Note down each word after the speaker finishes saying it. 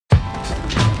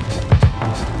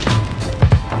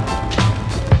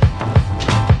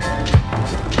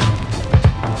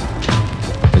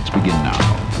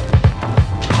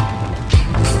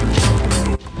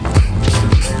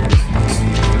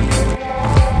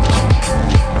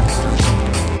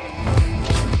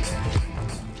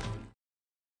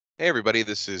Hey everybody,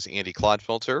 this is Andy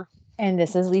Clodfelter. And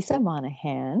this is Lisa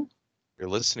Monahan. You're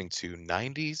listening to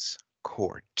 90s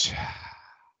Court.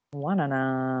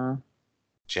 Wanna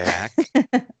Jack.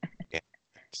 Yeah.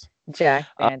 Jack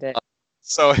Uh, Bandit.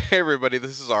 so, hey everybody,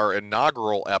 this is our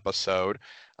inaugural episode.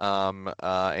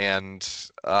 I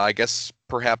guess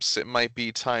perhaps it might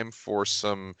be time for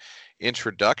some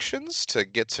introductions to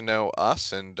get to know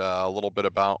us and a little bit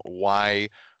about why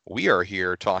we are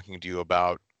here talking to you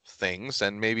about things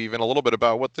and maybe even a little bit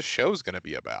about what the show's going to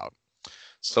be about.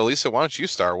 So, Lisa, why don't you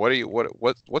start?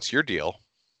 What's your deal?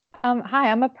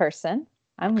 Hi, I'm a person.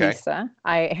 I'm Okay. Lisa.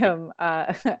 I am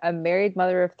a married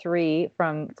mother of three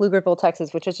from Pflugerville,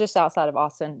 Texas, which is just outside of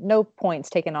Austin. No points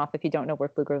taken off if you don't know where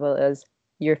Pflugerville is.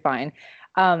 You're fine.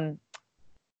 Um,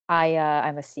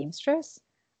 I'm a seamstress.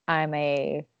 I'm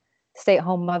a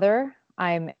stay-at-home mother.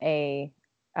 I'm a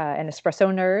an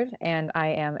espresso nerd, and I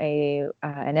am a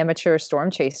an amateur storm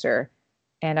chaser.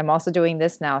 And I'm also doing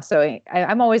this now. So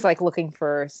I'm always like looking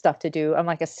for stuff to do. I'm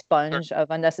like a sponge of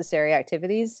unnecessary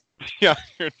activities. Yeah,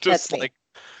 you're That's just me. like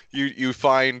you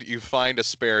find a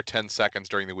spare 10 seconds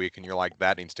during the week and you're like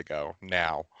that needs to go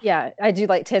now. Yeah, I do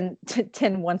like 10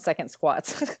 1 second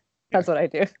squats. Yeah. That's what I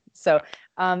do. So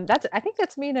that's I think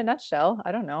that's me in a nutshell.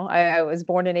 I don't know. I was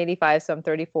born in 85, so I'm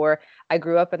 34. I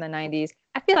grew up in the 90s.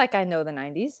 I feel like I know the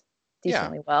 90s Yeah,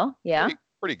 decently well. Yeah.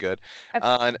 pretty good.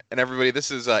 I, And everybody,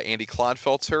 this is Andy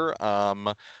Clodfelter.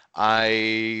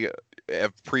 I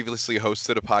have previously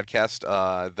hosted a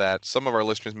podcast that some of our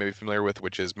listeners may be familiar with,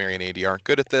 which is Mary and Andy Aren't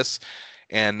Good at This.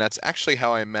 And that's actually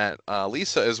how I met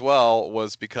Lisa as well,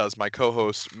 was because my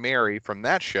co-host Mary from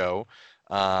that show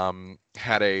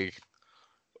had a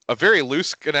very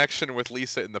loose connection with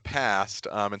Lisa in the past,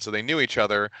 and so they knew each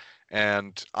other.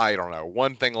 And I don't know,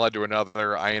 one thing led to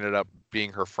another. I ended up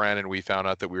being her friend, and we found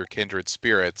out that we were kindred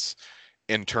spirits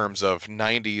in terms of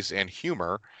 90s and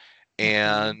humor. Mhm.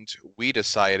 And we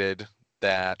decided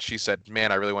that she said,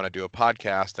 "Man, I really want to do a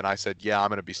podcast," and I said, "Yeah, I'm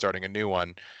going to be starting a new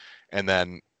one." And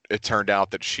then it turned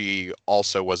out that she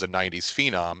also was a 90s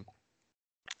phenom,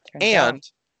 Turns out.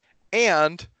 and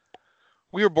and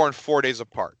we were born 4 days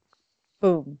apart.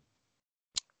 Boom.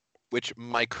 Which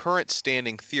my current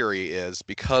standing theory is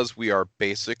because we are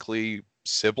basically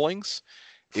siblings,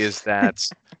 is that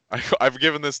I've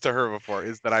given this to her before,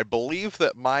 is that I believe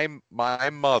that my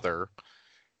mother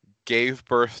gave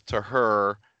birth to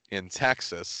her in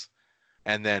Texas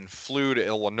and then flew to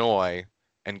Illinois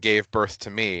and gave birth to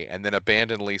me and then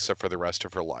abandoned Lisa for the rest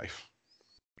of her life.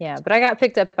 Yeah, but I got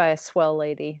picked up by a swell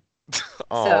lady.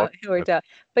 Oh, So it worked out.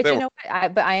 But that you know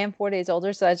what? I am 4 days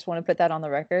older, so I just want to put that on the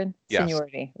record. yes,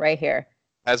 Seniority right here.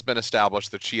 has been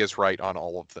established that she is right on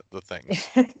all of the things.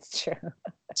 It's true.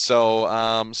 So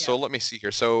Yeah. let me see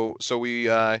here. So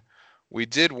we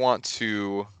did want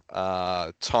to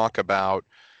talk about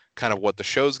kind of what the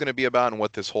show's going to be about and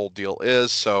what this whole deal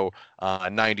is. So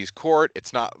 90s court,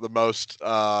 it's not the most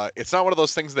it's not one of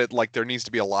those things that like there needs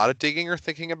to be a lot of digging or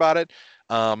thinking about it.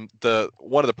 The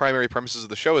one of the primary premises of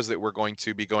the show is that we're going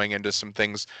to be going into some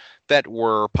things that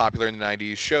were popular in the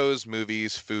 90s, shows,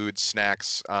 movies, food,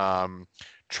 snacks,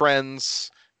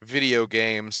 trends, video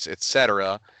games,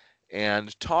 etc.,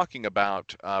 and talking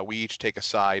about we each take a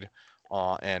side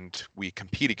and we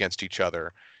compete against each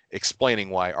other, explaining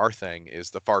why our thing is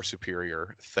the far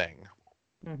superior thing.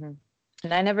 hmm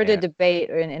And I never did And debate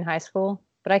in high school,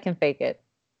 but I can fake it.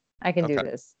 I can do okay,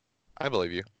 this. I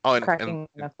believe you. Oh, and Cracking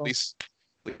at knuckles. least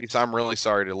I'm really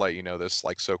sorry to let you know this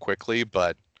like so quickly,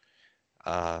 but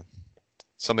uh,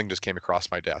 something just came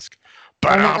across my desk.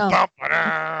 Oh no.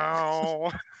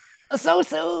 Ba-dum-bum-ba-dow. So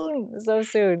soon. So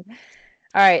soon.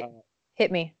 All right.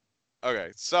 Hit me.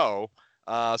 Okay, so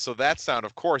that sound,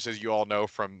 of course, as you all know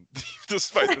from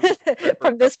despite this is the very first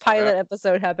From this pilot episode,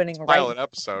 episode this happening right pilot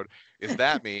episode, is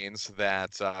that means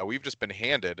that we've just been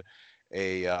handed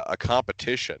a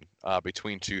competition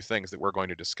between two things that we're going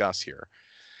to discuss here.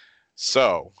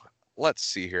 So let's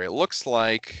see here. It looks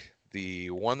like the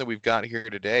one that we've got here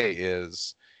today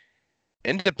is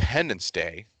Independence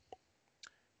Day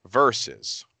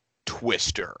versus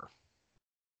Twister.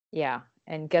 Yeah.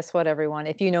 And guess what, everyone?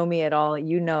 If you know me at all,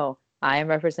 you know I am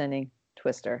representing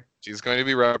Twister. She's going to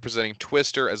be representing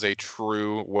Twister as a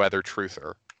true weather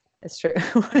truther. It's true.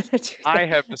 What did you I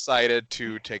think? have decided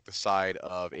to take the side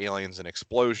of aliens and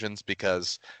explosions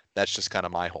because that's just kind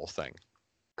of my whole thing.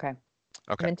 Okay. I'm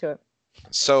Okay. into it.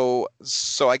 So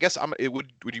I guess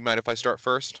would you mind if I start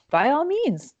first? By all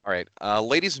means. All right.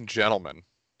 Ladies and gentlemen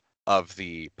of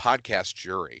the podcast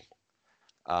jury,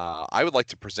 I would like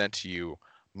to present to you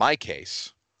my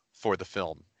case for the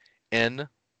film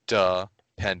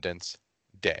Independence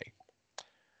Day.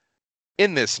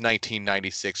 In this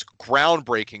 1996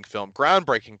 groundbreaking film,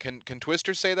 groundbreaking, can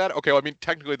Twister say that? Okay, well, I mean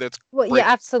technically that's Well, yeah, breaking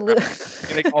ground, absolutely.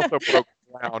 and it also broke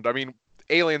ground. I mean,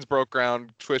 Aliens broke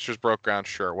ground, Twisters broke ground,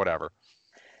 sure, whatever.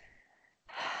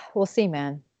 We'll see,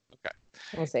 man. Okay.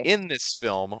 We'll see. In this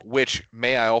film, which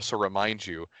may I also remind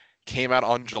you, came out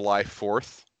on July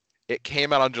 4th. It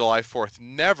came out on July 4th.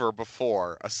 Never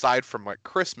before, aside from like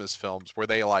Christmas films, where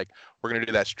they like we're gonna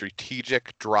do that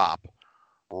strategic drop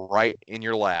right in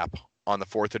your lap on the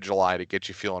 4th of July to get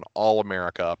you feeling all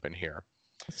America up in here.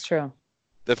 It's true.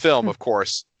 The film, Hmm. of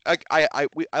course, I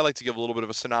like to give a little bit of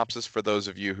a synopsis for those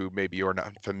of you who maybe are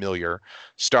not familiar,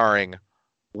 starring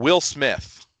Will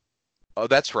Smith. Oh,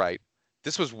 that's right.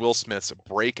 This was Will Smith's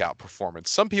breakout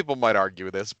performance. Some people might argue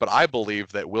this, but I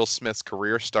believe that Will Smith's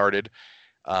career started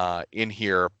in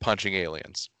here punching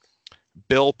aliens.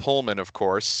 Bill Pullman, of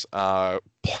course,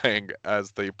 playing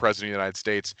as the President of the United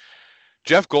States.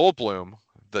 Jeff Goldblum,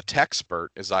 the Techspert,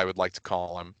 as I would like to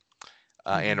call him,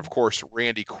 and of Hmm. course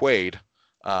Randy Quaid,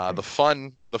 the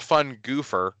fun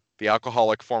goofer, the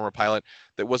alcoholic former pilot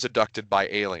that was abducted by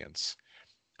aliens.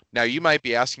 Now you might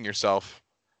be asking yourself,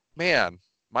 man,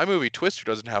 my movie Twister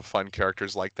doesn't have fun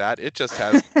characters like that. It just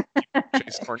has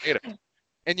chase tornadoes.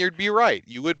 And you'd be right.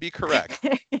 You would be correct.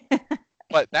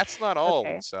 But that's not all,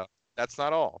 Okay. Lisa. That's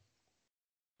not all.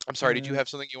 I'm sorry. Did you Mm. have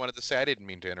something you wanted to say? I didn't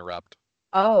mean to interrupt.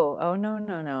 Oh, no,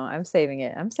 no, no. I'm saving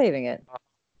it. I'm saving it.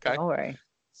 Okay. Don't worry.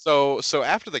 So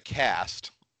after the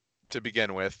cast, to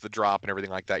begin with, the drop and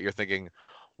everything like that, you're thinking,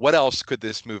 what else could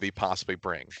this movie possibly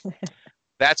bring?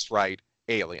 That's right,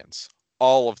 aliens.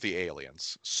 All of the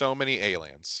aliens. So many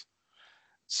aliens.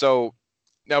 So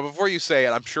now, before you say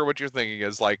it, I'm sure what you're thinking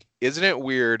is like, isn't it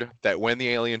weird that when the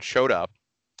aliens showed up,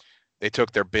 they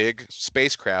took their big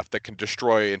spacecraft that can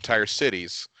destroy entire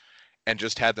cities and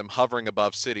just had them hovering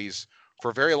above cities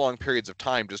for very long periods of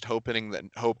time, just hoping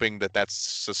that that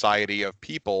society of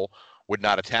people would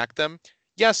not attack them?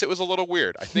 Yes, it was a little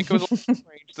weird. I think it was a little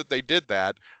strange that they did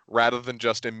that rather than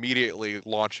just immediately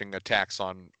launching attacks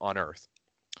on Earth.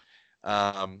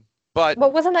 Um, but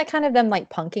But wasn't that kind of them like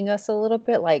punking us a little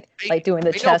bit, I like doing the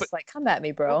I know, but chest, like come at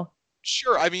me, well, bro?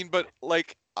 sure. I mean, but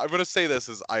like I'm gonna say this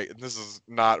is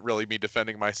not really me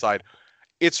defending my side.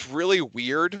 It's really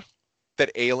weird that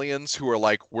aliens who are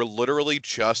like, we're literally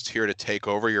just here to take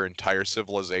over your entire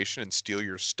civilization and steal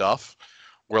your stuff,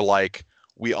 we're like,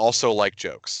 we also like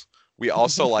jokes. We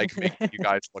also like making you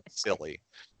guys look silly.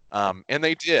 And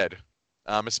they did.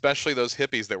 Especially those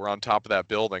hippies that were on top of that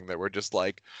building that were just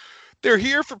like, they're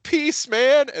here for peace,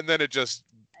 man. And then it just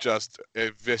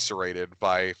eviscerated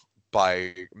by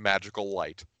magical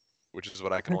light, which is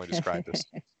what I can only describe this.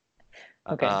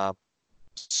 Okay. Um,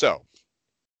 so,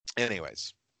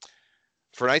 anyways,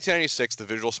 for 1996, the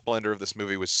visual splendor of this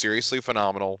movie was seriously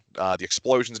phenomenal. The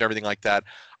explosions and everything like that.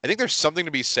 I think there's something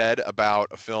to be said about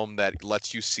a film that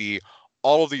lets you see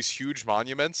all of these huge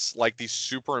monuments, like these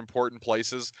super important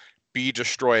places, be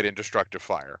destroyed in destructive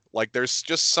fire. Like there's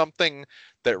just something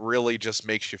that really just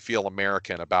makes you feel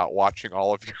American about watching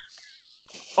all of your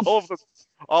all of the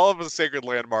all of the sacred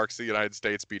landmarks of the United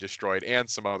States be destroyed and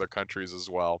some other countries as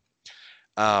well.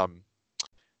 Um,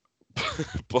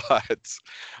 but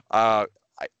uh,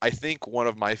 I think one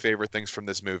of my favorite things from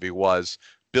this movie was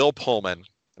Bill Pullman,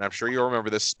 and I'm sure you'll remember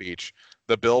this speech,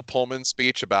 the Bill Pullman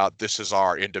speech about this is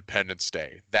our Independence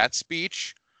Day. That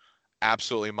speech,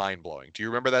 absolutely mind blowing. Do you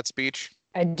remember that speech?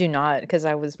 I do not, because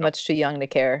I was No. much too young to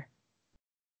care.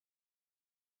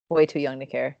 Way too young to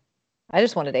care. I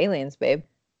just wanted aliens, babe.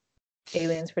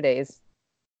 Aliens for days.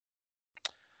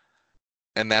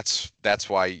 And that's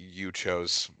why you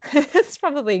chose It's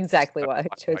probably exactly why I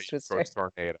why chose you Twister. chose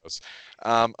tornadoes.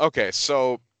 Okay,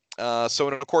 so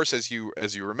and of course, as you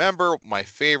remember, my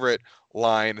favorite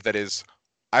line that is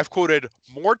I've quoted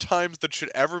more times than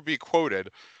should ever be quoted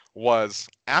was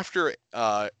after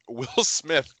Will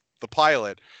Smith, the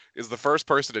pilot, is the first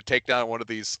person to take down one of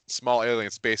these small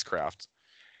alien spacecraft.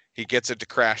 He gets it to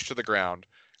crash to the ground.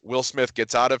 Will Smith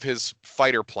gets out of his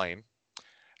fighter plane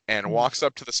and Mm. walks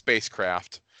up to the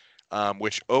spacecraft,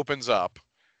 which opens up.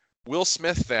 Will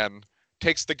Smith then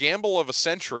takes the gamble of a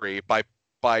century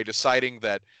by deciding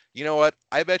that, you know what,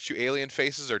 I bet you alien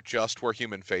faces are just where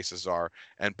human faces are,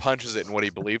 and punches it in what he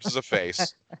believes is a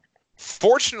face.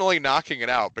 Fortunately, knocking it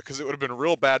out because it would have been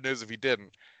real bad news if he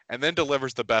didn't, and then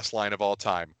delivers the best line of all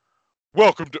time: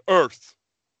 "Welcome to Earth."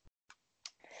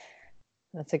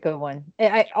 That's a good one.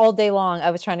 All day long,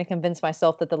 I was trying to convince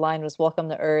myself that the line was "Welcome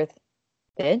to Earth,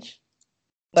 bitch."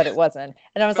 but it wasn't.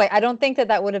 And I was like, I don't think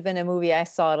that would have been a movie I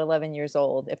saw at 11 years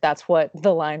old if that's what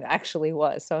the line actually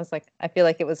was. So I was like, I feel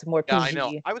like it was more Yeah, I know.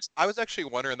 PG. I was actually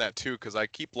wondering that too because I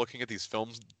keep looking at these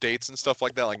film dates and stuff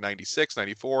like that, like 96,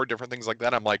 94, different things like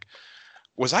that. I'm like,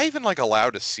 was I even like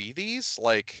allowed to see these?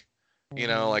 Like,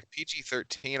 Mhm. like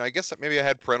PG-13. I guess that maybe I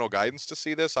had parental guidance to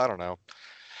see this. I don't know.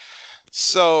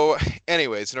 So,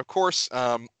 anyways, and of course,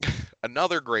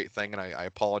 another great thing, and I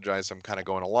apologize, I'm kind of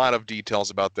going a lot of details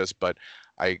about this, but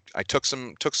I took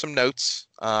some notes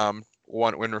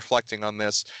when reflecting on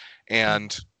this,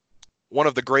 and one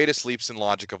of the greatest leaps in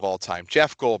logic of all time,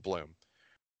 Jeff Goldblum,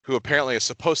 who apparently is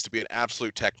supposed to be an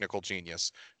absolute technical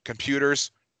genius.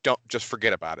 Computers, don't just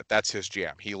forget about it. That's his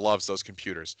jam. He loves those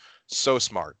computers. So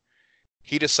smart.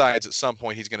 He decides at some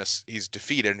point he's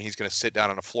defeated and he's gonna sit down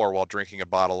on the floor while drinking a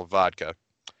bottle of vodka.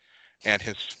 And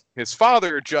his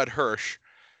father, Judd Hirsch,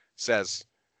 says,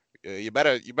 you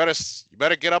better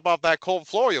get up off that cold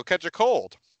floor. You'll catch a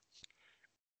cold.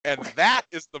 And that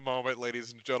is the moment,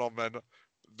 ladies and gentlemen,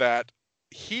 that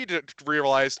he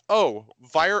realized, oh,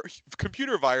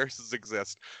 computer viruses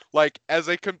exist. Like as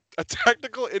a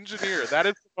technical engineer, that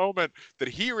is the moment that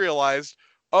he realized,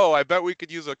 oh, I bet we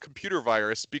could use a computer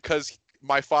virus because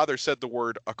my father said the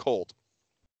word a cold.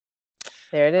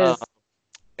 There it Uh, is.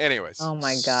 anyways, Oh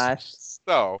my gosh.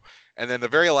 so, and then the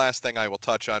very last thing I will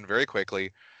touch on very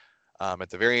quickly, at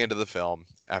the very end of the film,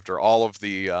 after all of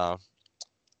the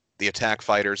attack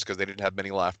fighters, because they didn't have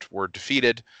many left, were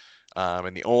defeated,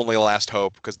 and the only last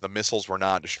hope, because the missiles were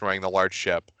not destroying the large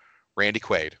ship, Randy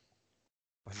Quaid,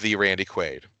 the Randy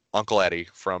Quaid, Uncle Eddie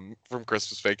from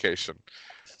Christmas Vacation,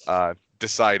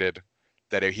 decided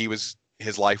that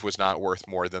his life was not worth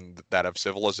more than that of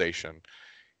civilization.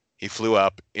 He flew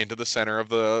up into the center of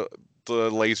the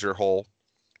laser hole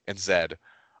and said,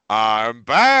 "I'm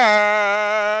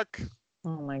back."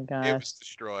 Oh my It gosh. was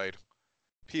destroyed.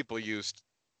 People used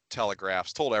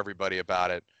telegraphs, told everybody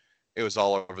about it. It was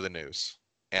all over the news.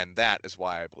 And that is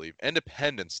why I believe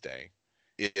Independence Day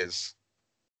is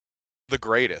the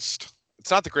greatest.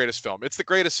 It's not the greatest film. It's the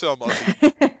greatest film of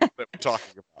the that we're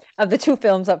talking about. Of the two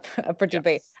films up for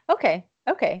debate. Yes. Okay.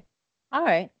 Okay. All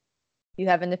right. You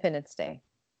have Independence Day.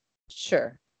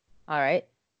 Sure. All right.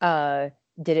 Uh,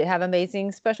 did it have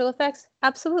amazing special effects?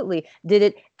 Absolutely. Did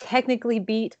it technically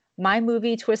beat my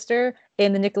movie Twister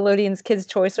in the Nickelodeon's Kids'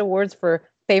 Choice Awards for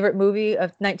favorite movie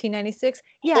of 1996?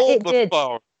 Yeah, Hold it the did.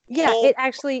 phone. Yeah, Hold. it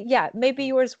actually, yeah, maybe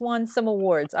yours won some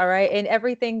awards, all right? And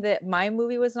everything that my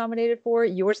movie was nominated for,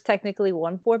 yours technically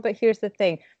won for. But here's the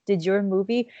thing, did your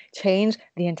movie change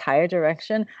the entire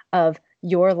direction of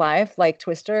your life like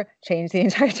Twister changed the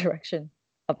entire direction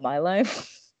of my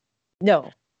life?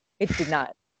 No, it did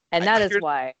not. And that is Here's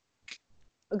why.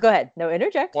 Go ahead. No,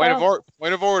 interject. By all means.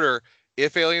 point of order.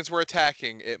 If aliens were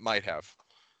attacking, it might have.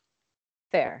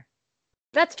 Fair.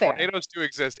 That's fair. Tornadoes do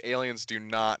exist. Aliens do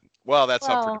not. Well, that's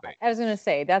up for Well, debate. I was going to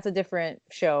say that's a different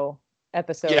show,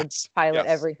 episode, Yes. pilot, Yes.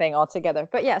 everything all together.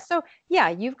 But yeah, so yeah,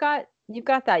 you've got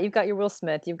that. You've got your Will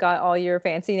Smith, you've got all your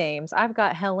fancy names. I've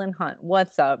got Helen Hunt.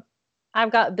 What's up?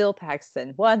 I've got Bill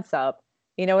Paxton. What's up?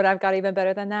 You know what I've got even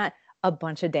better than that? A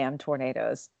bunch of damn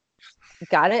tornadoes.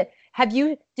 Got it?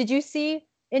 Did you see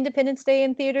Independence Day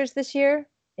in theaters this year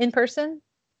in person?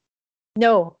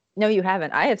 No, no, you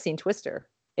haven't. I have seen Twister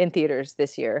in theaters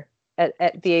this year at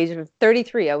the age of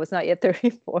 33. I was not yet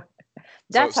 34. So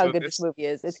That's how so good this this movie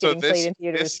is. It's so getting played this in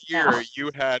theaters this now. year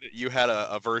you had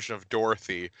a version of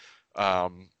Dorothy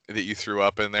that you threw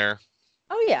up in there.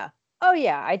 Oh yeah. Oh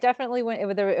yeah. I definitely went. It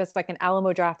was like an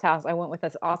Alamo Draft House. I went with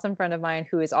this awesome friend of mine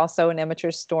who is also an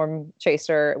amateur storm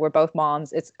chaser. We're both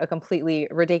moms. It's a completely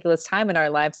ridiculous time in our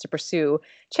lives to pursue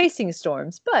chasing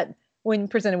storms. But when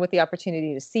presented with the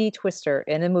opportunity to see Twister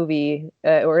in a movie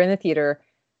or in a theater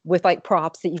with like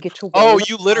props that you get to Oh,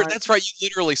 wave around, that's right. You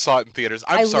literally saw it in theaters.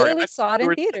 I'm I sorry. literally saw it You in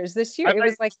were, theaters this year. I It thought you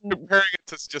was like, were comparing it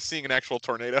to just seeing an actual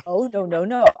tornado. oh no, no,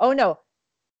 no. Oh no.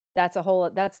 That's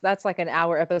like an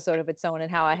hour episode of its own. And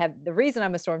how I have the reason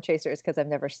I'm a storm chaser is because I've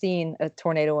never seen a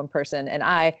tornado in person. And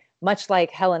I, much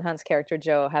like Helen Hunt's character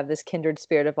Joe, have this kindred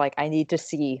spirit of like, I need to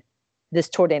see this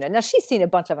tornado. Now she's seen a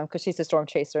bunch of them because she's a storm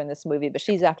chaser in this movie, but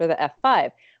she's after the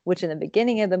F5, which in the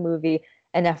beginning of the movie,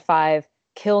 an F5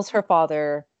 kills her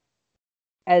father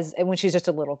as when she's just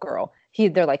a little girl.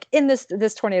 They're like in this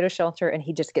tornado shelter and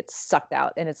he just gets sucked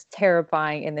out and it's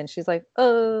terrifying. And then she's like,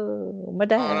 oh, my Oh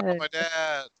no, dad. my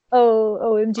dad. Oh,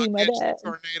 I'll OMG, my get you, dad.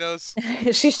 tornadoes.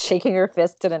 She's shaking her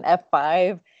fist at an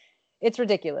F5. It's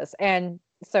ridiculous. And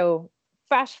so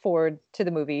fast forward to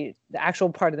the movie, the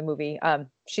actual part of the movie.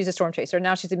 She's a storm chaser.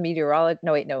 Now she's a meteorologist.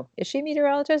 No, wait, no. Is she a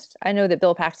meteorologist? I know that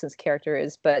Bill Paxton's character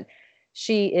is, but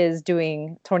she is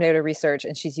doing tornado research,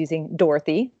 and she's using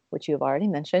Dorothy, which you have already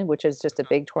mentioned, which is just a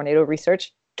big tornado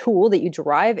research tool that you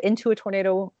drive into a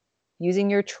tornado using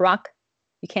your truck.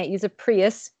 You can't use a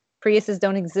Prius. Priuses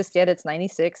don't exist yet. It's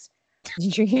 96.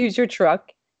 You use your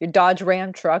truck, your Dodge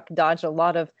Ram truck. Dodge, a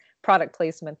lot of product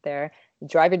placement there. You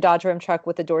drive your Dodge Ram truck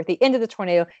with the Dorothy into the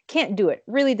tornado. Can't do it.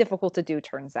 Really difficult to do,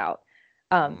 turns out.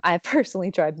 I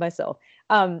personally tried myself.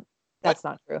 That's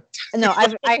not true. No,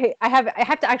 I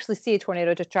have to actually see a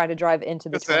tornado to try to drive into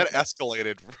the tornado. That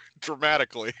escalated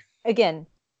dramatically. Again,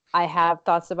 I have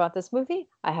thoughts about this movie.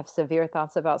 I have severe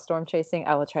thoughts about storm chasing.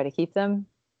 I will try to keep them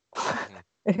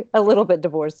a little bit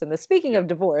divorced in this. Speaking of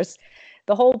divorce,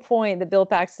 the whole point that Bill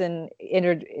Paxton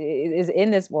is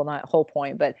in this, well, not whole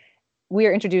point, but we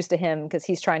are introduced to him because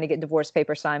he's trying to get divorce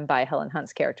papers signed by Helen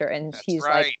Hunt's character. And he's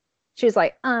like, she's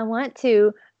like, I want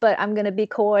to, but I'm going to be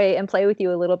coy and play with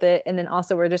you a little bit. And then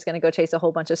also we're just going to go chase a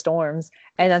whole bunch of storms.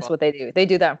 And that's what they do. They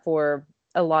do that for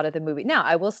a lot of the movie. Now,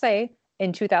 I will say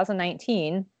in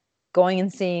 2019, going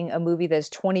and seeing a movie that's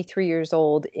 23 years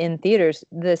old in theaters,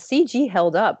 the CG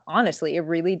held up. Honestly, it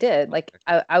really did. Like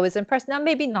I was impressed. Now,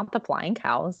 maybe not the flying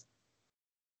cows,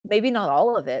 maybe not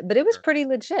all of it, but it was pretty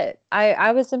legit.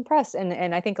 I was impressed.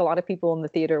 And I think a lot of people in the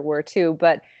theater were too.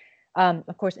 But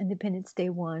of course, Independence Day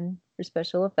won for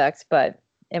special effects, but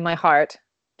in my heart,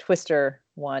 Twister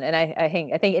won. And I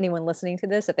think anyone listening to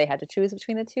this, if they had to choose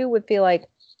between the two, would feel like,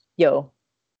 yo,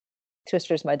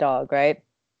 Twister's my dog, right?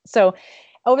 So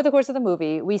over the course of the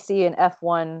movie, we see an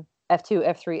F1, F2,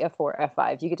 F3, F4,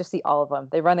 F5. You get to see all of them.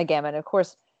 They run the gamut. And of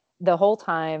course, the whole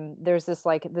time there's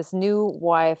this new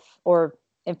wife or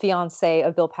fiance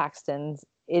of Bill Paxton's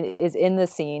is in the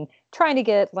scene trying to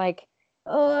get like,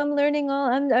 oh, I'm learning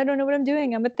I don't know what I'm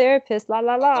doing. I'm a therapist, la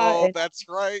la la. Oh, that's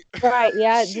right. Right,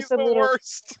 yeah. She's the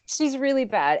worst. She's really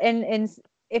bad. And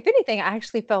if anything, I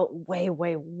actually felt way,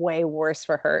 way, way worse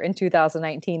for her in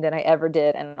 2019 than I ever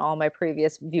did in all my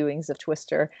previous viewings of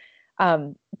Twister.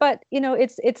 But you know,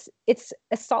 it's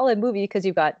a solid movie because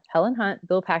you've got Helen Hunt,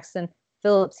 Bill Paxton,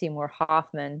 Philip Seymour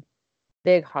Hoffman,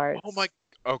 big hearts. Oh my.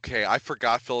 Okay, I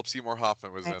forgot Philip Seymour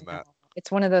Hoffman was in that. It's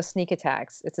one of those sneak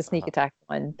attacks. It's a sneak attack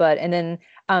one. But and then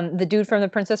the dude from The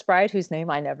Princess Bride, whose name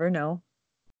I never know.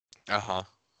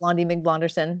 Blondie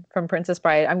McBlonderson from Princess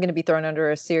Bride. I'm going to be thrown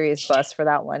under a serious bus for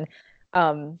that one.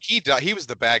 He was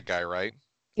the bad guy, right?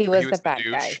 He was the bad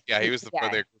guy. Yeah, he was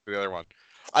the other one.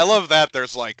 I love that.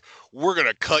 There's like, we're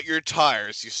gonna cut your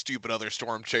tires, you stupid other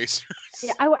storm chasers.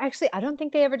 Yeah, I don't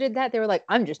think they ever did that. They were like,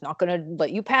 I'm just not gonna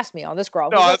let you pass me on this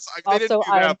gravel. No, they didn't do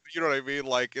that. You know what I mean?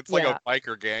 Like it's like a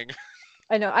biker gang.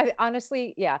 I know. I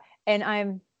honestly, yeah. And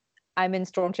I'm in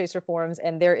storm chaser forums,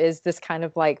 and there is this kind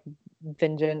of like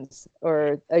vengeance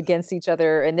or against each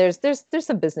other, and there's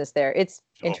some business there. It's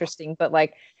interesting, but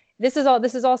like this is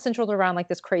all centered around like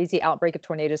this crazy outbreak of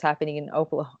tornadoes happening in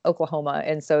Oklahoma,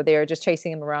 and so they're just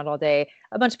chasing them around all day.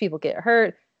 A bunch of people get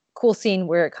hurt. Cool scene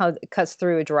where it cuts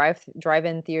through a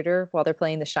drive-in theater while they're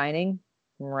playing The Shining.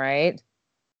 Right.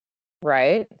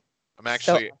 I'm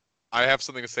actually. I have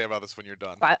something to say about this when you're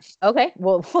done. Okay,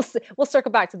 well, we'll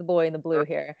circle back to The Boy in the Blue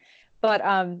here, but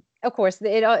of course,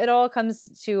 it all comes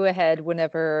to a head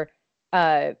whenever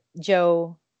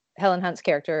Joe, Helen Hunt's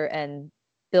character, and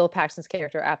Bill Paxton's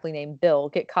character, aptly named Bill,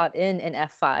 get caught in an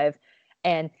F5,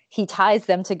 and he ties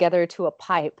them together to a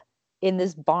pipe in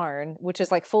this barn, which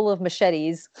is like full of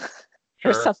machetes.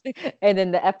 Or something, and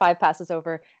then the F5 passes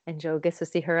over, and Joe gets to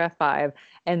see her F5,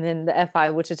 and then the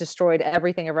F5, which has destroyed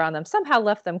everything around them, somehow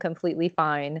left them completely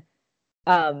fine.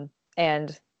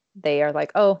 And they are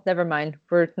like, "Oh, never mind.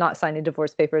 We're not signing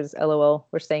divorce papers. LOL.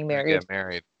 We're staying married." Get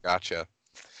married. Gotcha.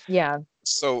 Yeah.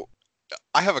 So,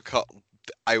 I have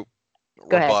a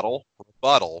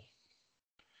rebuttal.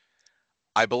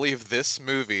 I believe this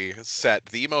movie set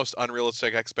the most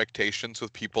unrealistic expectations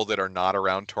with people that are not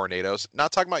around tornadoes.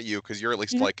 Not talking about you, because you're at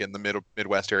least like in the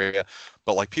Midwest area,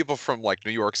 but like people from like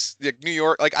New York.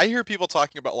 Like I hear people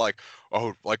talking about like,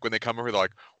 oh, like when they come over, they're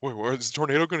like, wait, where is the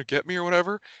tornado going to get me or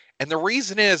whatever? And the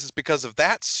reason is because of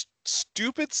that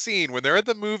stupid scene when they're at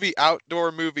the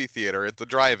outdoor movie theater at the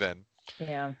drive-in.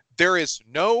 Yeah. There is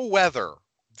no weather.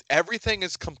 Everything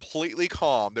is completely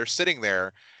calm. They're sitting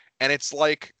there. And it's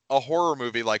like a horror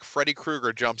movie, like Freddy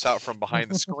Krueger jumps out from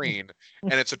behind the screen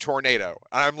and it's a tornado.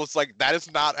 And I'm just like, that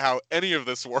is not how any of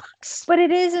this works. But it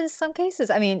is in some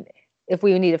cases. I mean, if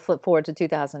we need to flip forward to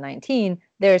 2019,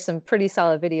 there are some pretty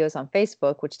solid videos on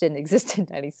Facebook, which didn't exist in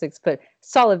 96, but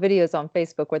solid videos on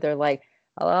Facebook where they're like,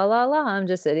 la, la, la, I'm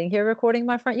just sitting here recording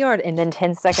my front yard. And then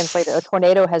 10 seconds later, a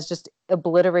tornado has just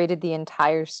obliterated the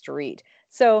entire street.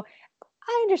 So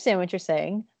I understand what you're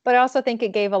saying, but I also think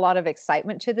it gave a lot of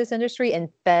excitement to this industry and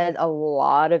fed a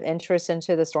lot of interest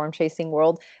into the storm chasing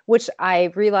world, which I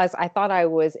realized I thought I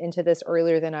was into this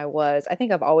earlier than I was. I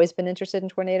think I've always been interested in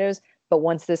tornadoes, but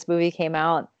once this movie came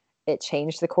out, it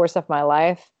changed the course of my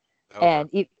life. Okay.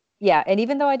 And yeah, and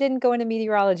even though I didn't go into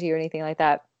meteorology or anything like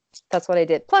that, that's what I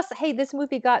did. Plus, hey, this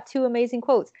movie got two amazing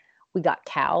quotes. We got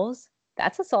cows.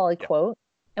 That's a solid Yeah. quote.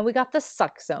 And we got the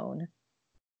suck zone The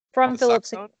from suck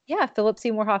zone? Philip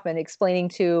Seymour Hoffman explaining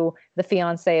to the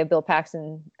fiance of Bill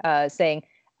Paxton, saying,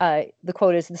 the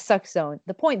quote is the suck zone.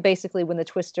 The point basically when the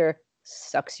twister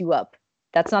sucks you up.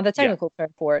 That's not the Yeah. technical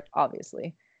term for it,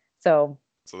 obviously. So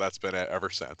So that's been it ever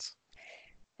since.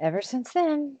 ever since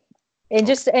then, and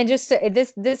Okay. just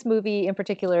this movie in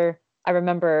particular, I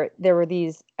remember there were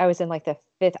these. I was in like the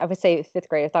fifth, I would say fifth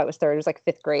grade. I thought it was third. It was like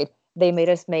fifth grade. They made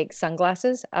us make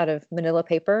sunglasses out of manila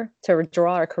paper to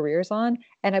draw our careers on,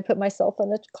 and I put myself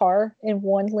in a car in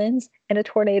one lens and a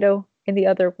tornado in the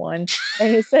other one.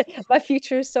 And it said, "My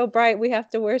future is so bright. We have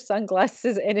to wear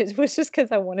sunglasses." And it was just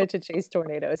because I wanted to chase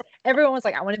tornadoes. Everyone was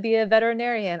like, "I want to be a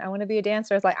veterinarian. I want to be a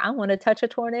dancer." It's like, "I want to touch a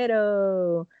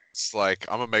tornado." It's like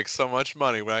I'm gonna make so much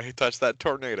money when I touch that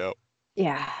tornado.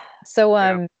 Yeah. So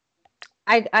Yeah.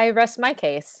 I rest my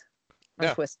case on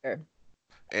Yeah. Twister.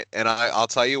 And I'll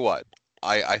tell you what,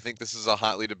 I think this is a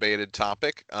hotly debated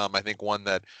topic. I think one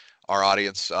that our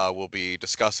audience will be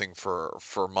discussing for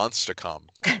months to come.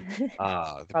 They'd be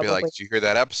like, Probably. "Did you hear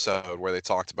that episode where they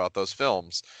talked about those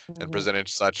films and Mhm. presented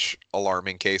such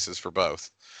alarming cases for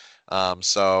both?"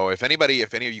 So if any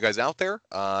of you guys out there,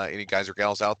 any guys or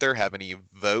gals out there have any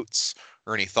votes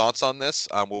or any thoughts on this,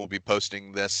 we'll be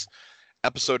posting this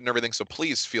episode and everything. So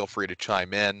please feel free to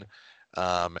chime in,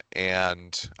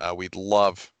 and we'd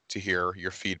love to hear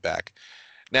your feedback.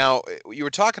 Now, you were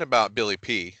talking about Billy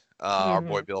P, our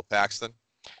boy Mhm. Bill Paxton.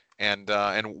 And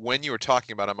when you were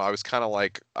talking about him, I was kind of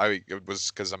like it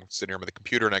was because I'm sitting here with the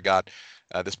computer and I got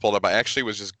this pulled up. I actually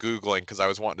was just googling because I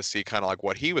was wanting to see kind of like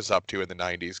what he was up to in the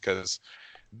 '90s. Because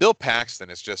Bill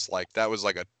Paxton is just like that was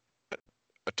like a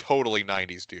totally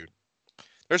 '90s dude.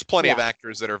 There's plenty of Yeah.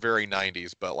 actors that are very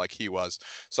 '90s, but like he was.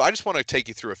 So I just want to take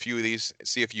you through a few of these,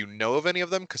 see if you know of any of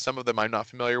them, because some of them I'm not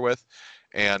familiar with,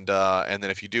 and then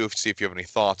if you do, see if you have any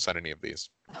thoughts on any of these.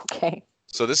 Okay.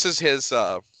 So this is his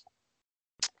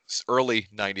early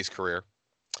 '90s career.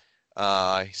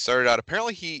 He started out.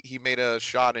 Apparently, he made a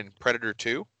shot in Predator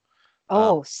 2. I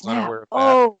Oh, was snap. unaware of that.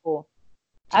 Oh, Do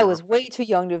I you was remember? way too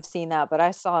young to have seen that, but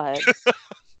I saw it.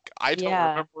 I don't Yeah.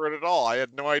 remember it at all. I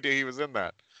had no idea he was in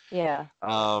that. Yeah.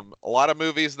 A lot of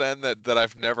movies then that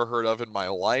I've never heard of in my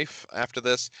life after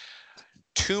this.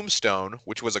 Tombstone,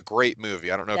 which was a great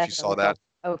movie. I don't know if you saw Definitely.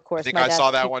 that. Of I course. think My I dad's saw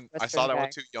a that huge one. I saw Western that one guy.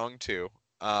 too young too.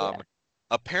 Yeah.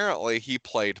 Apparently he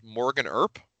played Morgan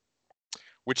Earp,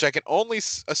 which I can only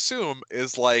assume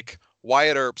is like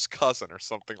Wyatt Earp's cousin or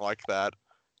something like that.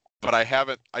 But I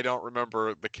don't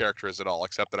remember the characters at all,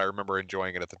 except that I remember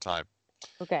enjoying it at the time.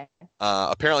 Okay.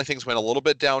 Apparently things went a little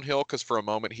bit downhill because for a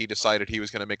moment he decided he was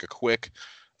going to make a quick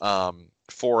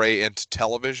foray into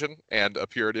television and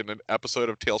appeared in an episode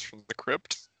of Tales from the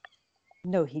Crypt.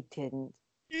 No, he didn't.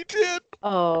 He did.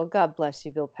 Oh, God bless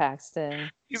you, Bill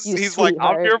Paxton. You He's like,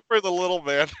 I'm sweetheart. here for the little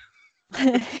man.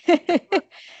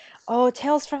 Oh,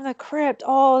 Tales from the Crypt.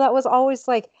 Oh, that was always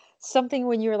like something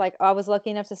when you were like, I was lucky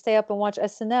enough to stay up and watch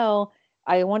SNL.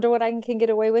 I wonder what I can get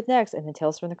away with next. And then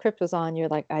Tales from the Crypt was on. You're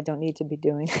like, I don't need to be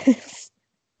doing this.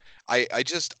 I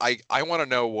want to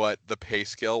know what the pay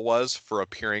scale was for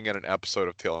appearing in an episode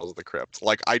of Tales of the Crypt.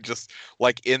 Like I just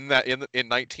like in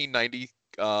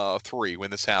 1993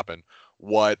 when this happened,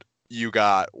 what you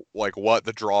got like what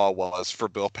the draw was for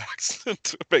Bill Paxton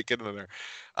to make it in there.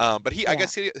 But I Yeah.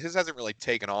 guess his hasn't really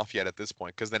taken off yet at this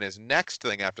point because then his next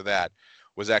thing after that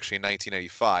was actually in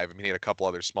 1985. I mean, he had a couple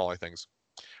other smaller things.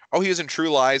 Oh, he was in True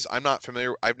Lies. I'm not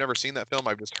familiar. I've never seen that film.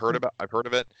 I've heard of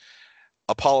it.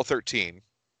 Apollo 13.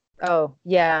 Oh,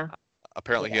 yeah.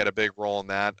 Apparently, he Yeah. had a big role in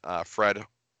that. Fred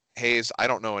Hayes. I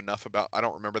don't know enough about. I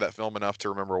don't remember that film enough to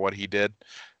remember what he did,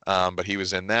 but he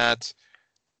was in that.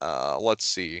 Let's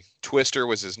see. Twister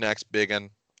was his next big one,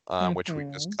 which we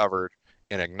just Hmm. covered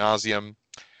in Ignasium.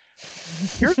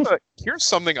 Here's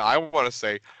something I want to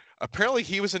say. Apparently,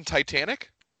 he was in Titanic.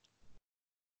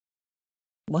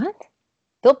 What?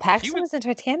 Bill He Paxton was was in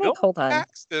Titanic? Bill Hold on.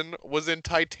 Paxton was in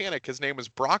Titanic. His name was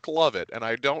Brock Lovett, and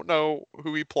I don't know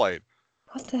who he played.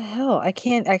 What the hell? I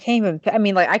can't even, I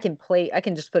mean, like, I can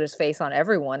just put his face on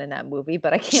everyone in that movie,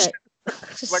 but I can't,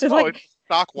 just Like, oh, like, it's a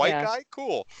stock white yeah. guy.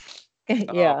 Cool. Um,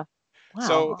 Yeah.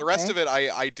 So Wow. the rest Okay. of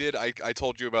it, I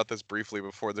told you about this briefly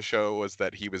before the show was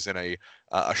that he was in a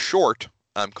short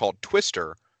called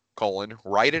Twister: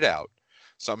 Write It Out.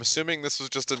 So I'm assuming this was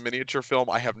just a miniature film.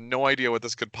 I have no idea what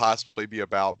this could possibly be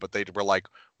about, but they were like,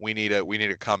 we need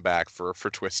a comeback for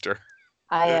Twister.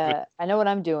 I know what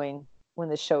I'm doing when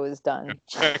the show is done.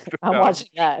 Check this I'm out watching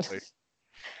that. immediately.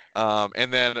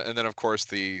 And then of course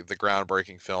the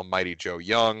groundbreaking film Mighty Joe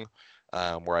Young,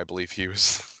 where I believe he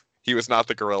was he was not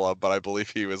the gorilla, but I believe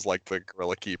he was like the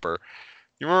gorilla keeper.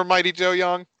 You remember Mighty Joe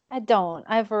Young? I don't.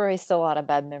 I've erased a lot of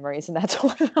bad memories, and that's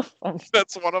one of them.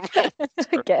 That's one of them.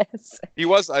 I guess. He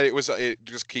was. It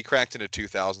just he cracked into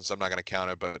 2000, so I'm not going to count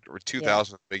it. But Yeah,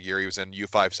 2000 was a big year. He was in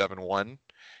U571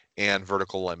 and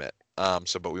Vertical Limit.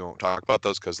 But we won't talk about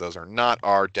those because those are not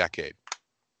our decade.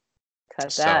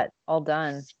 cut So that. All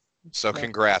done. so Yeah.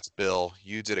 congrats, Bill.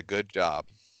 You did a good job.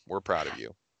 We're proud of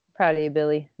you. Proud of you,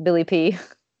 Billy. Billy P.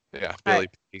 Yeah, All right. Billy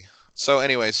P. So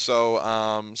anyway, so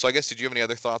I guess did you have any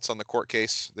other thoughts on the court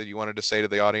case that you wanted to say to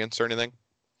the audience or anything?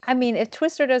 I mean, if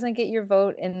Twister doesn't get your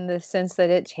vote in the sense that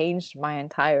it changed my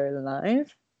entire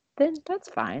life, then that's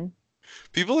fine.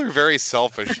 People are very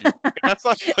selfish. That's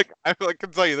not like I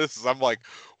can tell you this is I'm like,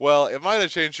 well, it might have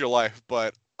changed your life,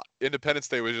 but Independence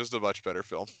Day was just a much better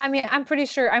film. I mean, I'm pretty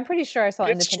sure. I'm pretty sure I saw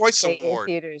It's Independence Choice Day in Award.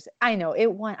 theaters. I know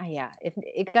it won. Yeah, if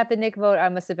it got the Nick vote, I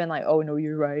must have been like, "Oh no,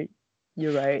 you're right.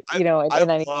 You're right." I You know, I in love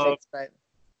 '96. But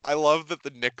I love that the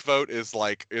Nick vote is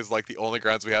like the only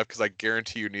grounds we have because I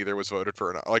guarantee you neither was voted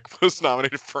for was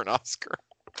nominated for an Oscar.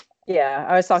 yeah,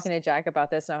 I was talking to Jack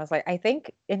about this, and I was like, "I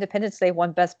think Independence Day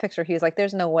won Best Picture." He was like,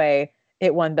 "There's no way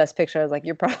it won Best Picture." I was like,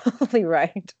 "You're probably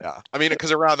right." Yeah, I mean,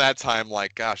 because around that time,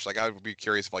 like, gosh, like I would be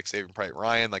curious if like Saving Private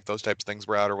Ryan, like those types of things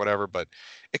were out or whatever, but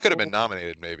it could have been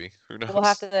nominated, maybe. Who We'll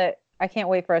have knows? to. I can't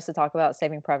wait for us to talk about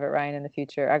Saving Private Ryan in the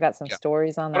future. I got some Yeah.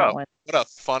 stories on What that a one.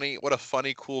 what a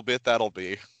funny cool bit that'll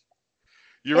be.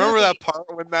 You It'll remember be that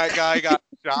part when that guy got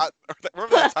shot?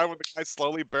 Remember that time when the guy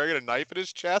slowly buried a knife in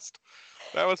his chest?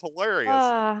 That was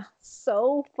hilarious.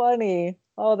 so funny.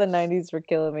 Oh, the '90s were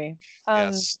killing me.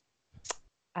 Um, Yes.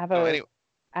 I have So a anyway,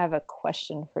 I have a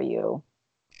question for you.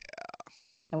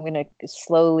 I'm gonna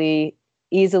slowly,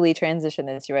 easily transition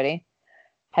this. You ready?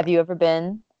 Have okay. you ever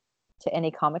been to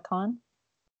any Comic Con?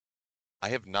 I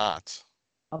have not.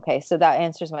 Okay, so that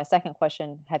answers my second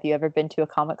question. Have you ever been to a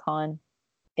Comic Con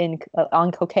in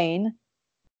on cocaine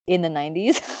in the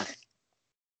 '90s?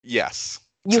 Yes.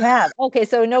 You have. Okay,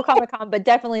 so no Comic Con, but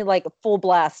definitely like full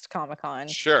blast Comic Con.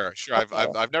 Sure, sure. I've Okay.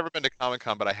 I've I've never been to Comic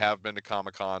Con, but I have been to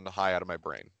Comic Con high out of my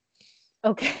brain.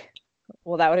 Okay.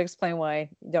 Well, that would explain why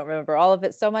you don't remember all of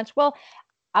it so much. Well,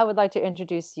 I would like to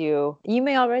introduce you. You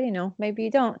may already know, maybe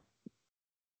you don't.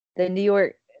 The New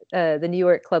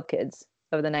York Club Kids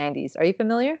of the '90s. Are you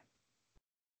familiar?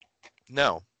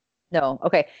 No. No.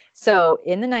 Okay. So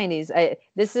in the '90s,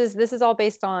 this is all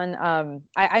based on.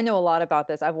 I know a lot about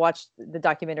this. I've watched the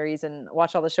documentaries and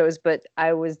watched all the shows, but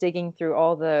I was digging through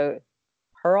all the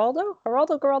Geraldo.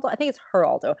 I think it's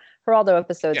Geraldo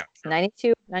episodes Yeah, sure.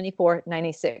 92, 94,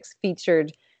 96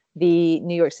 featured the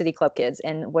New York City Club Kids,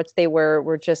 and what they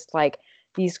were just like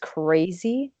these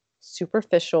crazy,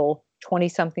 superficial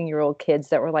 20-something-year-old kids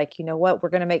that were like, you know what, we're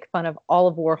going to make fun of all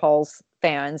of Warhol's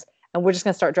fans, and we're just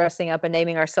going to start dressing up and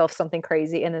naming ourselves something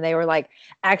crazy. And then they were like,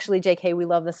 actually, JK, we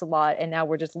love this a lot, and now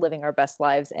we're just living our best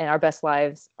lives, and our best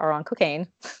lives are on cocaine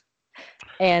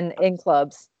and in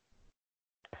clubs.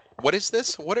 What is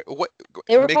this? What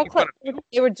They were called making fun club. of you?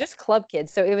 They were just club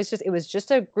kids. So it was just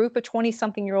a group of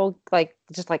 20-something-year-old, like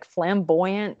just like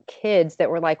flamboyant kids that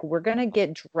were like, we're gonna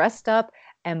get dressed up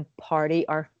and party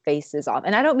our faces off.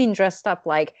 And I don't mean dressed up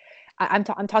like I'm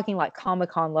talking like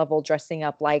Comic-Con level dressing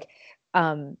up, like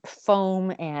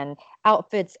foam and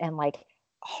outfits and like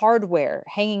hardware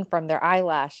hanging from their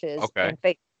eyelashes Okay. and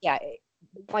face. Yeah,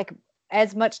 like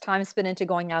as much time spent into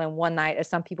going out in one night as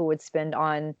some people would spend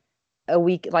on a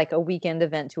week, like a weekend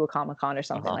event to a Comic Con or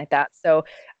something Uh-huh. like that. So,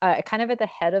 kind of at the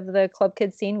head of the Club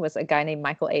Kid scene was a guy named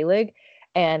Michael Alig,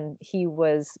 and he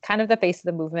was kind of the face of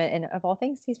the movement. And of all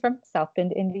things, he's from South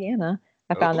Bend, Indiana.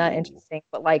 I found that Oh. interesting.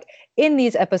 But like in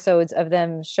these episodes of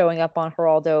them showing up on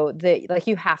Geraldo, they like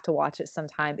you have to watch it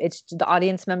sometime. It's the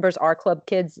audience members are club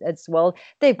kids as well.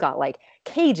 They've got like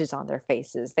cages on their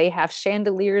faces. They have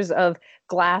chandeliers of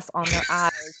glass on their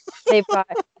eyes. They've got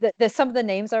some of the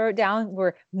names I wrote down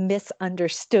were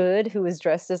Misunderstood, who was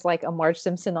dressed as like a Marge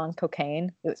Simpson on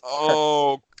cocaine. It was perfect.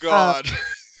 Oh Um, God.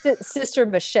 Sister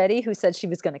Machete, who said she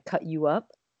was going to cut you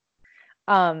up.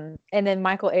 And then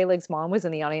Michael Alig's mom was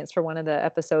in the audience for one of the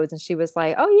episodes, and she was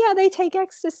like, "Oh yeah, they take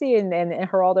ecstasy," and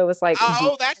Geraldo was like,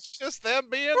 Oh, that's just them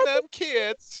being them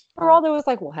kids. Geraldo was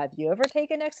like, "Well, have you ever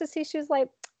taken ecstasy?" She was like,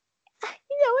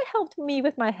 "It helped me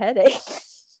with my headache."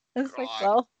 I was like,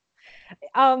 God.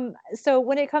 "Well." So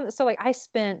when it comes, so like I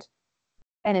spent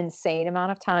an insane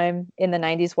amount of time in the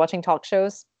 90s watching talk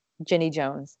shows. Jenny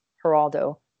Jones,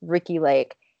 Geraldo, Ricky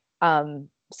Lake,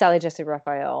 Sally Jesse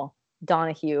Raphael,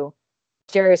 Donahue,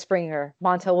 Jerry Springer,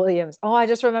 Montel Williams. Oh, I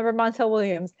just remembered Montel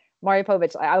Williams, Maury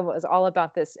Povich. I was all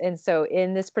about this. And so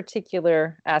in this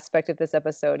particular aspect of this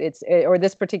episode, or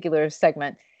this particular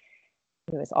segment,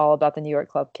 it was all about the New York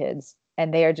Club Kids.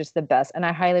 And they are just the best. And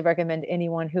I highly recommend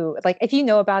anyone who, like, if you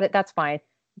know about it, that's fine.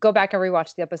 Go back and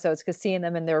rewatch the episodes because seeing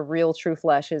them in their real true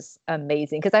flesh is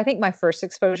amazing. Because I think my first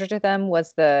exposure to them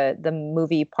was the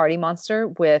movie Party Monster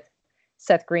with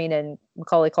Seth Green and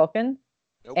Macaulay Culkin.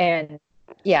 Nope. And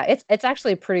yeah, it's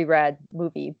actually a pretty rad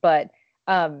movie. But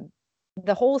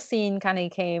the whole scene kind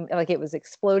of came like it was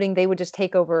exploding. They would just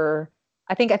take over.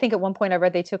 I think at one point I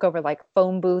read they took over like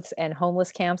phone booths and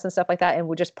homeless camps and stuff like that and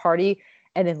would just party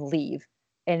and then leave.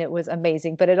 And it was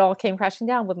amazing. But it all came crashing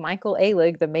down with Michael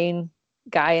Alig, the main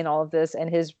guy in all of this, and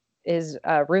his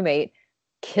roommate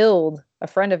killed a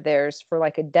friend of theirs for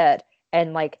like a debt.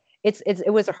 And like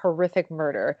it was a horrific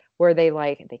murder where they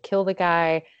kill the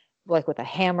guy like with a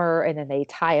hammer and then they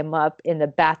tie him up in the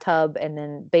bathtub and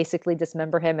then basically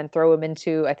dismember him and throw him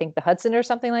into I think the Hudson or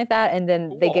something like that. And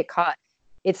then they get caught.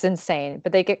 It's insane.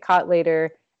 But they get caught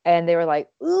later and they were like,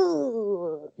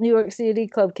 ooh, New York City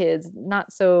club kids,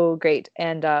 not so great.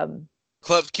 And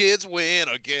Club kids win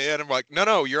again. I'm like,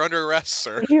 no, you're under arrest,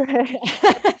 sir.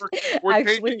 we're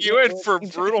taking you in for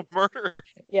brutal murder.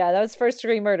 Yeah, that was first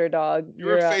degree murder, dog.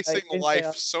 You're facing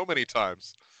life so many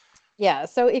times. Yeah,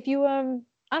 so if you I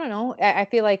don't know, I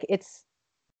feel like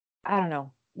I don't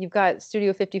know. You've got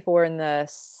Studio 54 in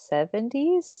the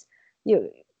 70s.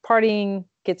 Partying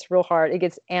gets real hard. It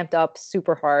gets amped up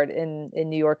super hard in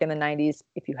New York in the 90s.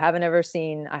 If you haven't ever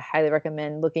seen, I highly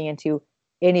recommend looking into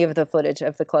any of the footage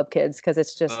of the Club Kids because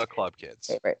it's just the Club Kids.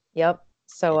 Favorite. Yep.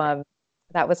 So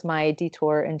that was my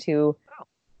detour into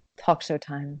talk show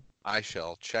time. I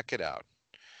shall check it out.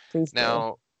 Please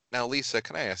now, Lisa,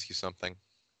 can I ask you something?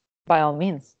 By all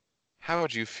means. How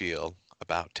would you feel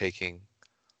about taking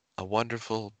a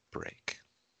wonderful break?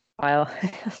 Well,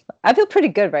 I feel pretty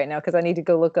good right now because I need to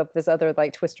go look up this other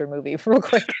like Twister movie real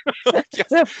quick. Yeah,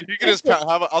 so, you can just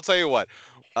I'll tell you what,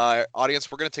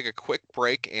 audience, we're gonna take a quick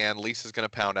break and Lisa's gonna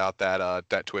pound out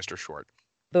that Twister short.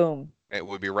 Boom. And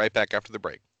we'll be right back after the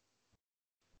break.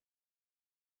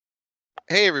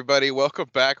 Hey everybody, welcome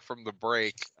back from the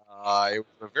break. It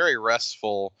was a very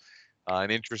restful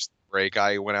and interesting break.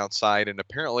 I went outside and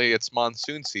apparently it's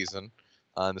monsoon season.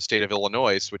 In the state of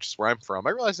Illinois, which is where I'm from. I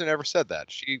realized I never said that.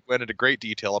 She went into great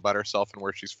detail about herself and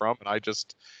where she's from, and I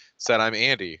just said I'm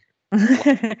Andy.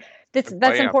 That's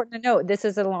important to note. This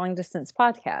is a long distance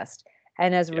podcast,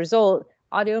 and as a result,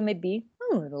 audio may be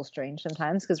a little strange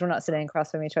sometimes because we're not sitting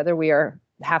across from each other. We are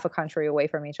half a country away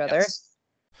from each other.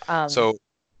 Yes.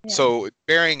 So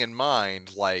bearing in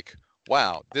mind, like,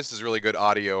 wow, this is really good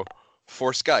audio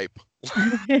for Skype.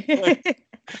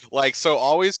 Like, so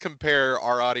always compare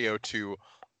our audio to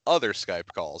other Skype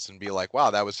calls and be like,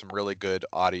 wow, that was some really good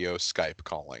audio Skype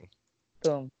calling.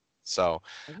 Boom. So,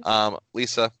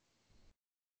 Lisa.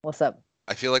 What's up?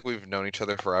 I feel like we've known each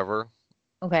other forever.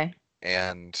 Okay.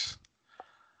 And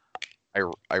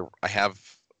I have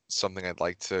something I'd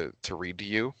like to read to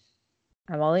you.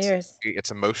 I'm all ears.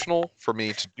 It's emotional for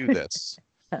me to do this.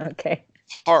 Okay.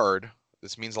 It's hard.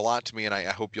 This means a lot to me, and I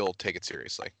hope you'll take it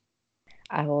seriously.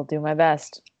 I will do my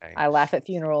best. Okay. I laugh at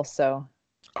funerals, so.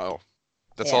 Oh,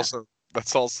 that's also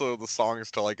the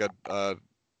songs to like a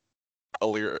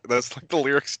lyric. That's like the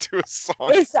lyrics to a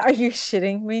song. Are you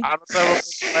shitting me?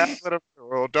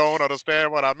 Don't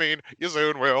understand what I mean. You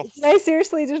soon will. Did I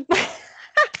seriously just?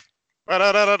 Well,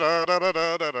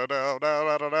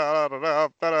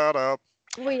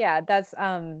 yeah, that's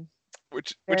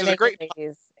which is a great.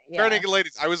 Bare Naked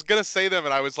Ladies. I was gonna say them,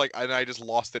 and I was like, and I just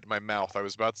lost it in my mouth. I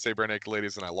was about to say Bare Naked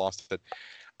Ladies, and I lost it.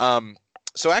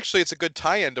 So actually, it's a good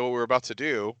tie-in to what we're about to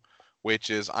do, which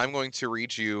is I'm going to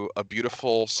read you a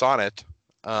beautiful sonnet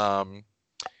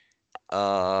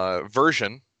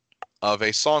version of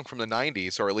a song from the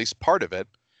 '90s, or at least part of it,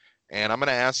 and I'm going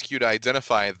to ask you to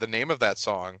identify the name of that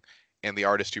song and the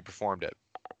artist who performed it.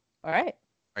 All right.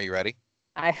 Are you ready?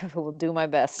 I will do my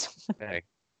best. Okay.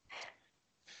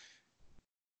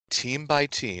 Team by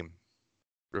team,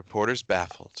 reporters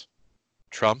baffled,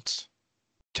 trumped,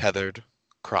 tethered,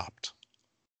 cropped.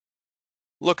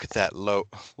 Look at that low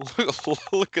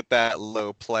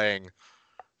playing.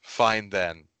 Fine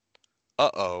then.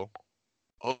 Uh-oh.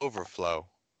 Overflow.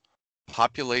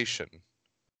 Population.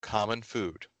 Common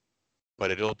food.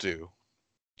 But it'll do.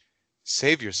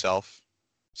 Save yourself.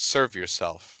 Serve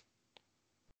yourself.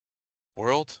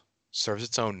 World serves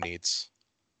its own needs.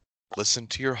 Listen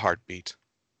to your heartbeat.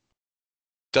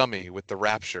 Dummy with the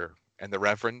rapture and the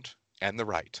reverend and the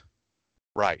right.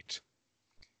 Right.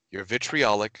 You're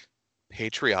vitriolic,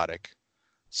 patriotic,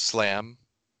 slam,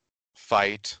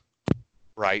 fight,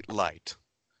 bright light.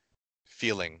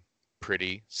 Feeling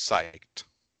pretty psyched.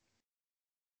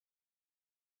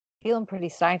 Feeling pretty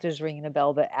psyched is ringing a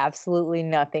bell, but absolutely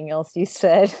nothing else you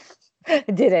said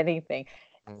did anything.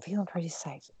 Feeling pretty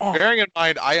psyched. Bearing in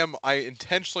mind, I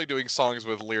intentionally doing songs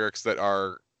with lyrics that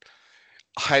are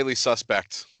highly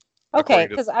suspect. Okay,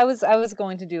 because I was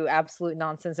going to do absolute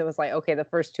nonsense. It was like, okay, the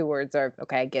first two words are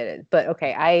okay, I get it. But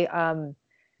okay, I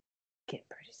get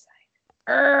pretty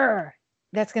psyched.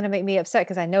 That's gonna make me upset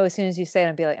because I know as soon as you say it,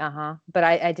 I'll be like, uh-huh. But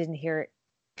I didn't hear it.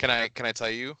 Can I tell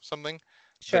you something?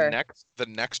 Sure. The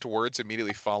next words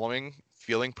immediately following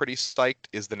feeling pretty psyched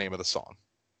is the name of the song.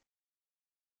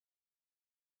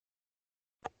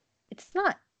 It's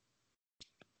not.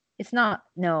 It's not.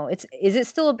 No. Is it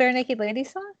still a Bare Naked Lady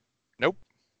song? Nope.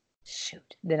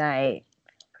 Shoot. Then I.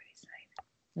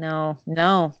 No.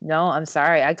 I'm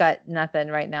sorry. I got nothing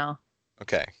right now.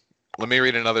 Okay. Let me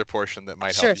read another portion that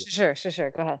might help you.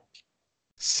 Sure. Go ahead.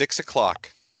 6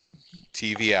 o'clock,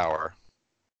 TV hour.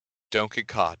 Don't get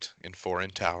caught in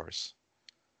foreign towers.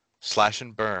 Slash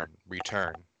and burn,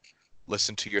 return.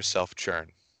 Listen to yourself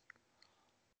churn.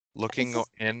 Locking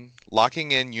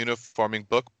in, uniforming,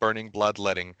 book burning,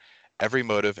 bloodletting. Every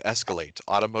motive escalate,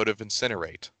 automotive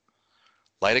incinerate.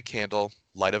 Light a candle,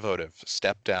 light a votive.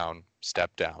 Step down,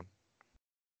 step down.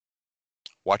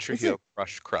 Watch your heel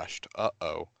crushed.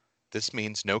 Uh-oh. This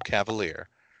means no cavalier.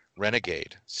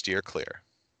 Renegade, steer clear.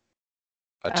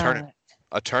 A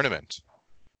tournament.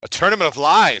 A tournament of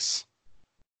lies.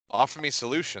 Offer me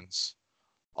solutions.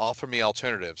 Offer me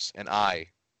alternatives, and I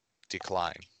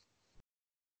decline.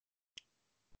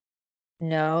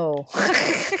 No.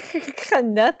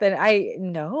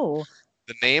 Nothing. No.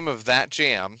 The name of that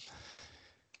jam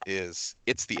is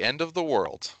 "It's the End of the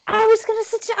World." I was gonna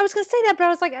say that, but I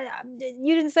was like,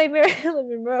 you didn't say Marilyn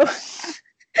Monroe.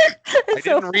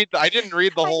 I didn't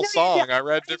read the whole song. I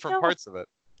read different parts of it.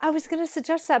 I was gonna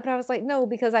suggest that, but I was like, no,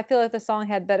 because I feel like the song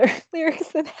had better lyrics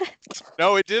than that.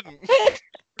 No, it didn't. You'd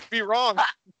be wrong.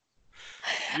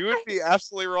 You would be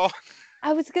absolutely wrong.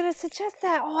 I was gonna suggest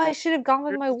that. Oh, I should have gone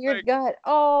with my weird gut.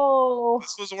 Oh,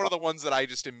 this was one of the ones that I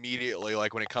just immediately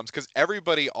like when it comes, because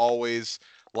everybody always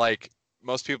like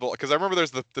most people, because I remember there's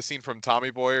the scene from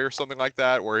Tommy Boy or something like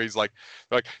that where he's like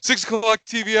 6 o'clock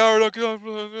TV hour,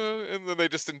 and then they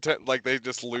just they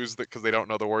just lose it because they don't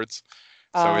know the words.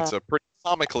 So it's a pretty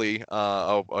comically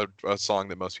a song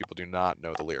that most people do not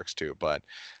know the lyrics to. But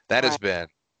that has been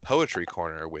Poetry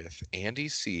Corner with Andy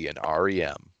C and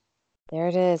REM. There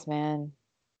it is, man.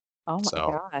 Oh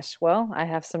my gosh. Well, I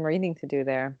have some reading to do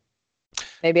there.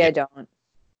 Maybe I don't.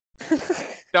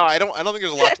 No, I don't think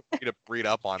there's a lot to read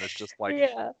up on. It's just like,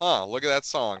 look at that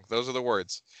song. Those are the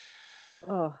words.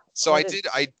 Oh. So I did,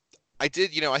 I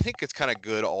think it's kind of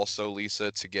good also,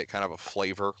 Lisa, to get kind of a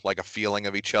flavor, like a feeling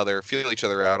of each other, feel each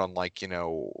other out on like,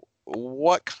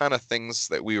 what kind of things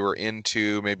that we were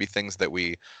into, maybe things that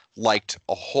we liked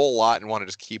a whole lot and want to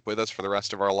just keep with us for the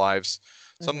rest of our lives.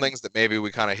 Some things that maybe we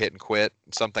kind of hit and quit.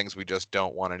 Some things we just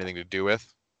don't want anything to do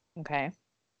with. Okay.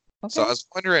 So I was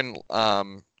wondering,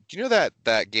 do you know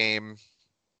that game,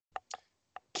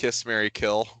 Kiss, Marry,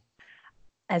 Kill?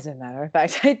 As a matter of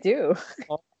fact, I do.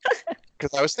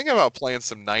 Because I was thinking about playing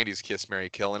some 90s Kiss, Marry,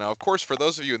 Kill. And now, of course, for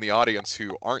those of you in the audience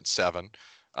who aren't 7,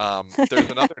 there's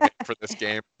another name for this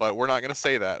game, but we're not going to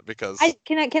say that because...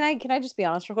 Can I just be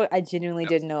honest real quick? I genuinely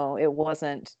didn't know it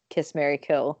wasn't Kiss, Marry,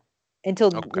 Kill.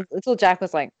 Until Jack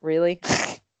was like, really?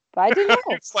 But I didn't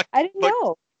know. I didn't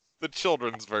know. The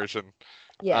children's version.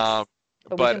 Yes.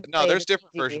 But no, there's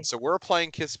different versions. So we're playing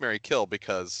Kiss, Marry, Kill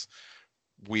because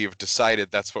we've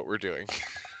decided that's what we're doing.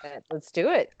 Let's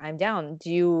do it. I'm down. Do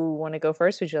you want to go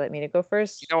first? Would you like me to go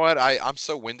first? You know what? I'm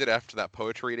so winded after that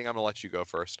poetry reading. I'm going to let you go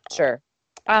first. Sure.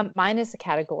 Mine is a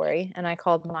category, and I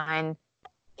called mine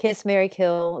Kiss, Marry,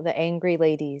 Kill, the Angry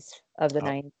Ladies of the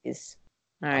 90s.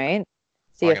 All right.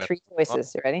 So you have 3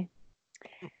 choices. You ready?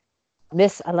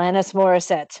 Miss Alanis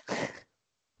Morissette,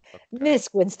 Miss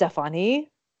Gwen Stefani,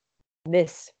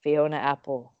 Miss Fiona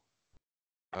Apple.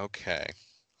 Okay.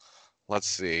 Let's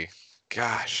see.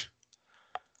 Gosh.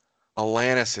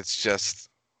 Alanis, it's just,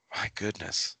 my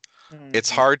goodness.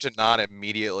 It's hard to not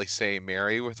immediately say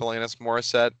Mary with Alanis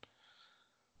Morissette.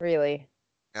 Really?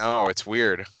 No, it's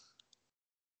weird.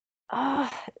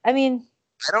 I mean...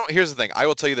 Here's the thing. I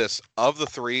will tell you this. Of the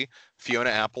 3, Fiona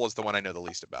Apple is the one I know the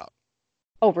least about.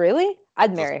 Oh, really?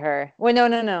 I'd marry her. Well,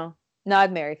 no. No,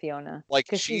 I'd marry Fiona. Like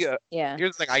Because she, yeah.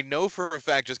 here's the thing. I know for a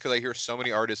fact, just because I hear so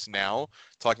many artists now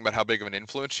talking about how big of an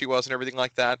influence she was and everything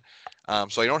like that.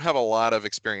 So I don't have a lot of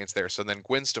experience there. So then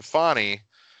Gwen Stefani,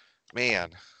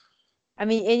 man, I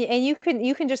mean, and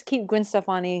you can just keep Gwen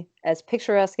Stefani as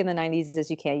picturesque in the 90s as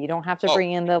you can. You don't have to oh,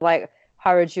 bring in the like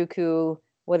Harajuku,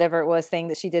 whatever it was thing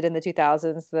that she did in the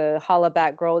 2000s, the holla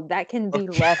back girl. That can be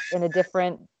okay, left in a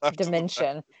different left in the back.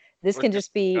 dimension. This can Okay,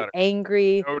 just be got it.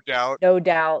 angry, No doubt. no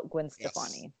doubt Gwen Yes.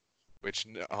 Stefani. Which,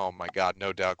 oh my God,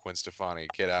 no doubt Gwen Stefani.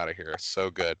 Get out of here.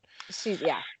 So good.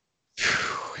 Yeah.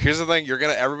 Here's the thing.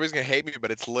 Everybody's gonna hate me,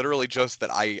 but it's literally just that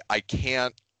I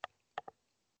can't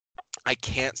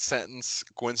sentence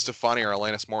Gwen Stefani or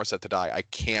Alanis Morissette to die. I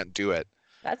can't do it.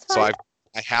 That's So fine.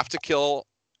 I have to kill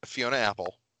Fiona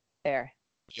Apple. There.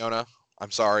 Fiona, I'm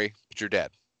sorry, but you're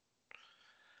dead.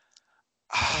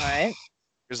 All right.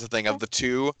 Here's the thing. Of the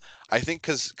two, I think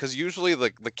because usually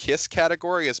the Kiss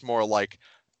category is more like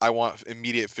I want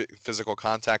immediate physical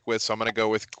contact with, so I'm gonna go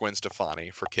with Gwen Stefani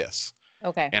for Kiss,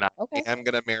 Okay. and I Okay. am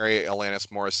gonna marry Alanis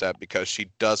Morissette because she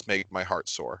does make my heart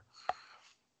soar.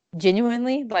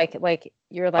 Genuinely, like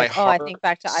you're My like, oh, I heart think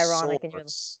back to Ironic, and you're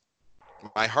soars.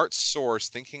 My heart soars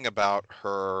thinking about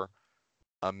her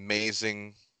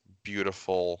amazing,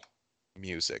 beautiful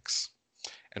musics.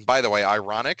 And by the way,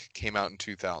 Ironic came out in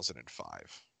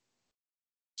 2005.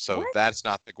 So what? that's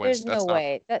not the Gwen. There's no That's not.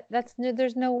 way.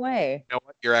 There's no way. You know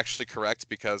what? You're actually correct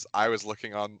because I was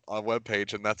looking on a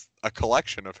webpage and that's a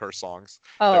collection of her songs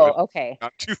that was Oh, okay.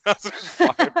 out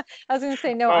 2005. I was gonna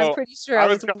say no. I'm Oh, pretty sure I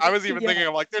was I way was too even young. thinking,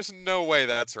 I'm like, there's no way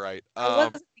that's right. I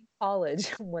wasn't in college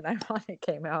when Ironic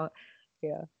came out.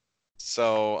 Yeah.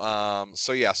 So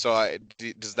yeah.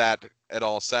 Does that at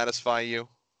all satisfy you?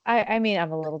 I mean,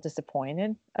 I'm a little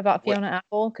disappointed about What? Fiona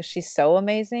Apple because she's so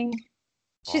amazing.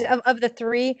 She's Oh, of the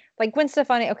three, like Gwen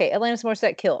Stefani. Okay, Alanis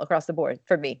Morissette kill across the board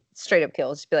for me, straight up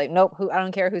kill. Just be like, nope, who I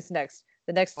don't care who's next.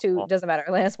 The next two oh. doesn't matter.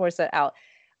 Alanis Morissette out.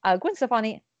 Gwen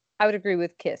Stefani, I would agree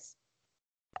with Kiss.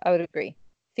 I would agree.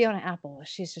 Fiona Apple,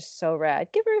 she's just so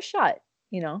rad. Give her a shot.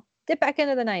 Dip back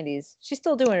into the '90s. She's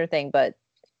still doing her thing, but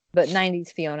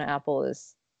 '90s Fiona Apple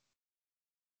is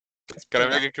Can I pretty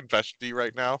make rad. a confession to you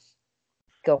right now?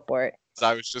 Go for it.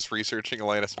 I was just researching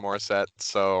Alanis Morissette,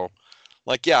 so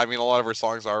like, yeah, I mean, a lot of her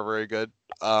songs are very good.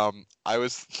 I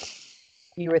was,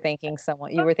 You were thinking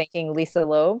someone. You were thinking Lisa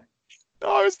Loeb. no,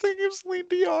 I was thinking of Celine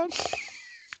Dion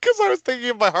because I was thinking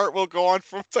of "My Heart Will Go On"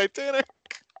 from Titanic.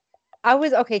 I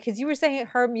was okay because you were saying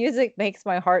her music makes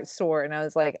my heart soar, and I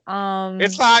was like,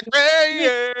 It's like you mean,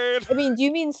 rain. I mean, do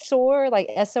you mean soar like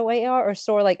SOAR or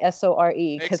soar like SORE?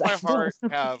 Makes Because I my don't. heart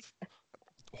have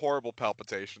horrible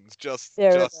palpitations.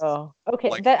 There we Just go. Okay,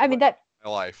 like that I for the mean rest that. of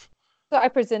my life. So I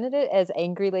presented it as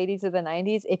angry ladies of the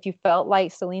 '90s. If you felt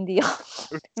like Celine Dion It was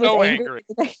was so angry angry.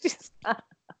 in the '90s,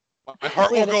 My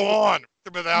heart we will had a go great time.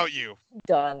 on without you.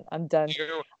 Done. I'm done.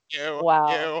 You, Wow.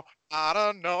 you. I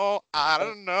don't know. I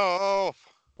don't know.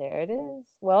 There it is.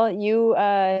 Well, you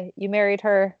married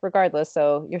her regardless,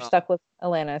 so you're Uh, stuck with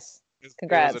Alanis. it was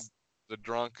Congrats. a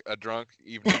drunk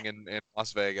evening in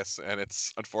Las Vegas, and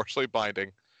it's unfortunately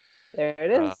binding. There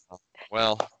it Uh, is.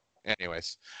 well,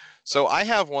 anyways, so I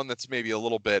have one that's maybe a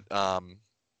little bit.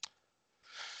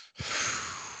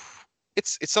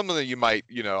 It's something that you might,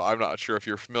 I'm not sure if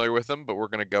you're familiar with them, but we're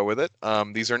gonna go with it.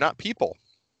 These are not people.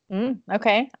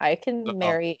 Okay, I can So,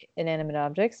 marry inanimate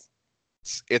objects.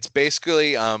 it's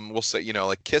basically, we'll say,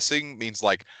 like kissing means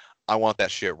like I want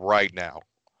that shit right now.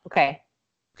 Okay,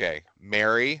 Okay,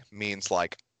 marry means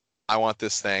like I want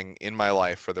this thing in my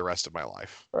life for the rest of my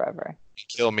life. forever.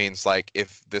 Kill means like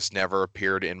if this never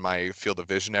appeared in my field of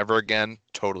vision ever again,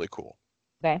 totally cool.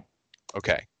 Okay.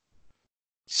 Okay,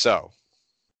 so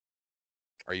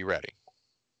are you ready?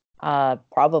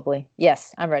 Probably.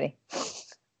 Yes, I'm ready.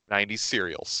 90s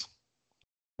cereals.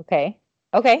 Okay.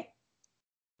 Okay.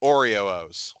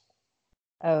 Oreo-O's.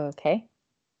 Okay.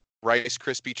 Rice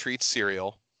Krispie Treats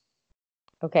cereal.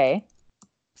 Okay.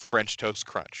 French Toast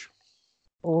Crunch.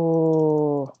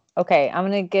 Ooh. Okay. I'm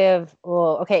gonna give.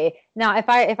 Well, okay. Now, if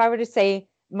I were to say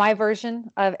my version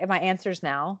of my answers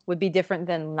now would be different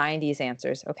than '90s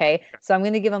answers. Okay. So I'm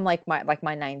gonna give them like my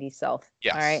 '90s self.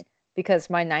 Yes. All right. Because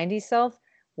my '90s self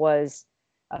was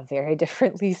a very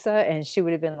different Lisa, and she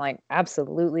would have been like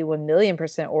absolutely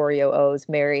 1,000,000% Oreo O's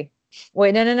Mary.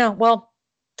 Wait, no. Well,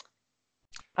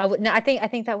 I would. No, I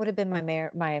think that would have been my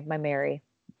Mary,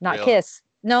 not Really? Kiss.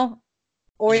 No,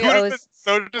 You Oreo would have been O's.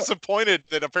 so disappointed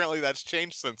that apparently that's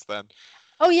changed since then.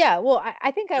 Oh yeah. Well,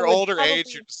 I think I Your would older age,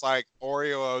 probably. you're just like,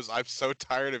 Oreo-O's, I'm so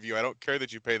tired of you. I don't care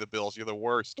that you pay the bills. You're the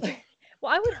worst.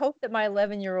 Well, I would hope that my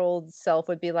 11-year-old self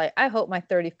would be like, I hope my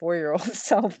 34-year-old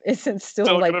self isn't still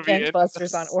Still like gonna be into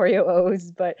gangbusters on this. Oreo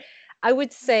O's, but I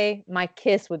would say my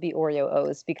kiss would be Oreo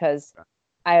O's because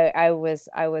I was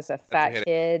a Had to fat hit it.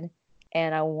 kid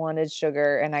and I wanted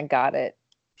sugar and I got it.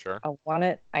 Sure. I want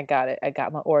it. I got it. I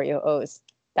got my Oreo O's.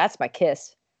 That's my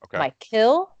kiss. Okay. My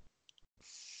kill?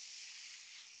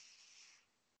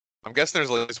 I'm guessing there's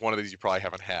at least one of these you probably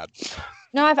haven't had.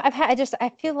 No, I've had. I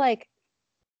feel like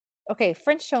okay.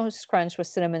 French Toast Crunch was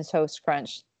Cinnamon Toast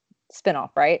Crunch spinoff,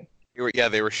 right?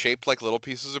 They were shaped like little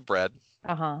pieces of bread,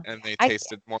 Uh-huh. and they I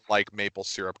tasted more like maple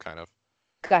syrup, kind of.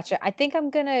 gotcha. I think I'm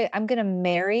gonna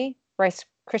marry Rice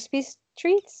Krispies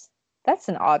treats. That's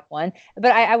an odd one,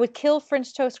 but I would kill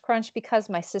French Toast Crunch because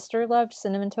my sister loved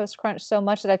Cinnamon Toast Crunch so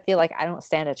much that I feel like I don't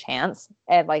stand a chance.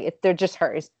 And like if they're just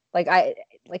hers, like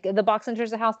the box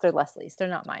enters the house, they're Leslie's, they're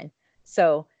not mine.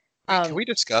 So, Can we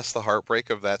discuss the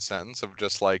heartbreak of that sentence of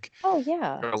just like, oh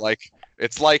yeah, or like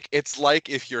it's like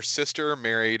if your sister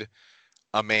married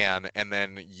a man and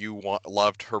then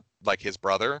loved her like his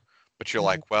brother, but you're Mhm.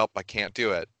 like, well, I can't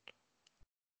do it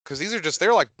because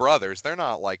they're like brothers. They're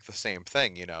not like the same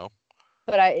thing,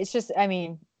 But it's just, I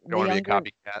mean, Don't the want to be a younger,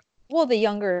 copycat. well, the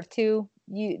younger of two,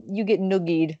 you get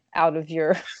noogied out of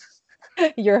your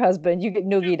your husband. You get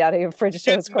noogied out of your French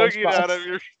Get Toast Crunch noogied out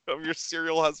box. of your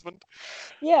serial husband.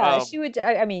 Yeah, Um, she would.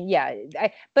 I mean, yeah.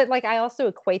 But like, I also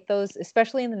equate those,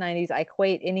 especially in the '90s. I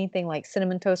equate anything like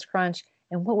Cinnamon Toast Crunch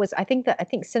and what was I think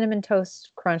Cinnamon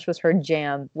Toast Crunch was her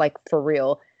jam, like for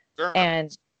real. sure.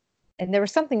 And and there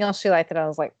was something else she liked that I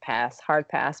was like, pass, hard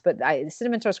pass. But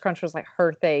Cinnamon Toast Crunch was like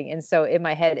her thing, and so in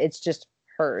my head, it's just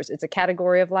hers. It's a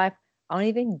category of life I don't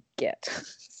even get.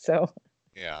 So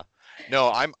Yeah. No,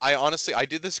 I honestly I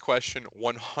did this question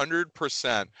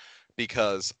 100%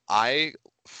 because I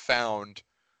found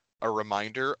a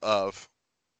reminder of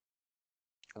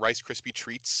Rice Krispie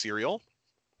Treats cereal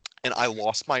and I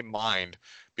lost my mind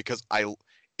because I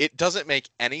it doesn't make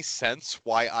any sense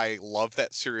why I love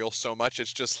that cereal so much.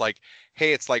 It's just like,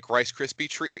 hey, it's like Rice Krispie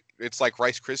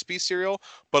cereal,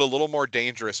 but a little more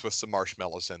dangerous with some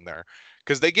marshmallows in there.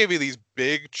 Because they give you these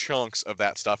big chunks of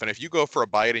that stuff, and if you go for a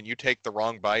bite and you take the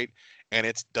wrong bite and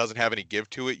it doesn't have any give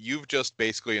to it, you've just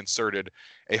basically inserted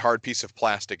a hard piece of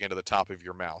plastic into the top of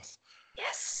your mouth.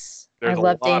 yes, I There's a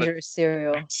love lot of dangerous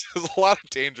cereal. there's a lot of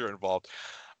danger involved.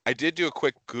 I did do a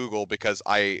quick Google because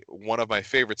one of my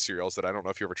favorite cereals that I don't know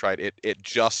if you ever tried it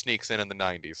just sneaks in the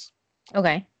 90s.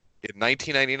 Okay. In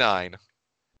 1999,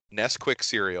 Nesquik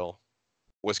cereal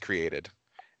was created.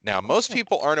 Now, most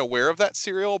people aren't aware of that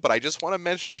cereal, but I just want to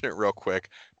mention it real quick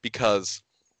because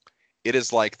it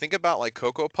is like think about like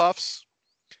Cocoa Puffs,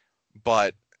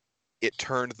 but it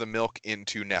turned the milk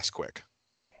into Nesquik.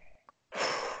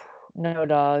 No,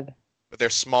 dog. But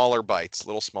they're smaller bites,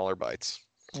 little smaller bites.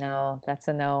 No, that's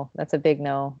a no. That's a big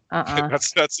no.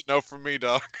 That's a no from me,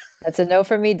 dog. That's a no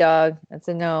for me, dog. That's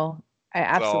a no. I So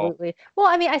absolutely. Well,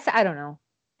 I mean, I don't know.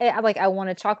 I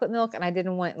wanted chocolate milk, and I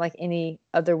didn't want like any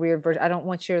other weird version. I don't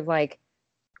want your like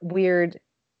weird,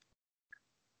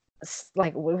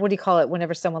 like what do you call it?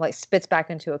 Whenever someone like spits back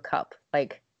into a cup,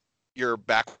 like your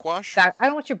backwash. back. I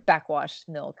don't want your backwash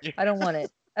milk. I don't want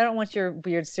it. I don't want your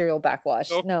weird cereal backwash.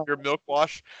 Milk, No, your milk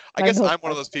wash. I my guess milk I'm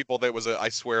one of wash. those people that I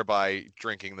swear by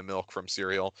drinking the milk from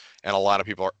cereal, and a lot of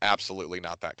people are absolutely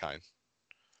not that kind.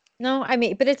 No, I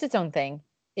mean, but it's its own thing.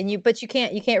 But you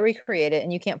can't recreate it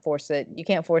and you can't force it. You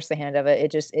can't force the hand of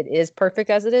it. It is perfect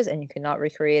as it is and you cannot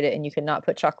recreate it and you cannot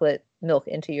put chocolate milk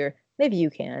into maybe you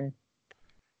can.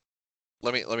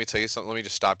 Let me tell you something. Let me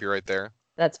just stop you right there.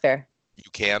 That's fair. You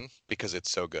can because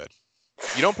it's so good.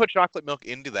 You don't put chocolate milk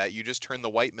into that. You just turn the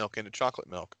white milk into chocolate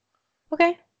milk.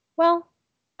 Okay. Well,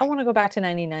 I want to go back to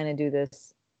 99 and do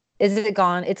this. Is it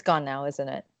gone? It's gone now, isn't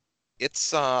it?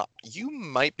 It's you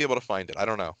might be able to find it. I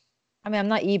don't know. I mean, I'm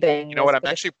not eBaying You know what? this, I'm but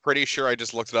actually pretty sure I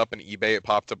just looked it up in eBay. It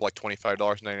popped up like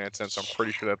 $25.99. So I'm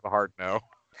pretty sure that's a hard no.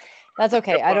 that's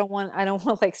okay. I Well, don't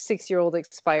want like 6-year-old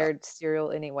expired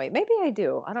cereal anyway. Maybe I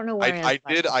do. I don't know where I am.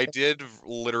 I did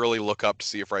literally look up to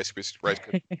see if Rice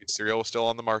Krispies cereal was still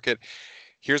on the market.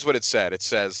 Here's what it said. It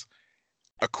says,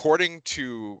 according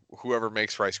to whoever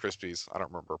makes Rice Krispies, I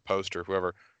don't remember, Post or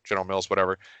whoever, General Mills,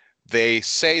 whatever, they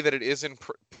say that it is in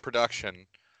production,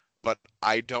 but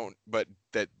but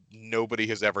that nobody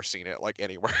has ever seen it like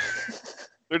anywhere.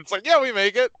 It's like, yeah, we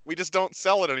make it. We just don't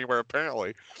sell it anywhere,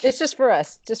 apparently. It's just for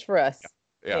us. Just for us.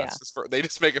 Yeah, Yeah. it's just they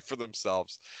just make it for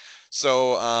themselves.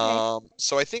 So, Okay.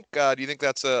 so I think, do you think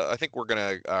I think we're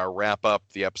gonna wrap up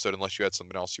the episode unless you had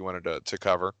something else you wanted to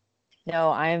cover.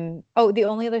 No, I'm. Oh, the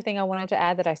only other thing I wanted to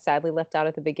add that I sadly left out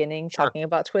at the beginning, Sure. talking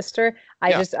about Twister,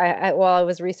 Yeah. while I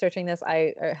was researching this,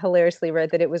 I hilariously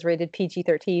read that it was rated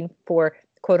PG-13 for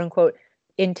quote unquote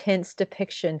intense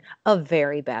depiction of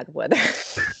very bad weather.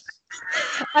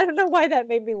 I don't know why that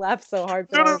made me laugh so hard,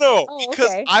 but No, I no, was like, no. oh, Because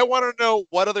okay. I want to know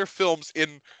what other films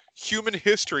in human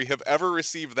history have ever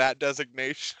received that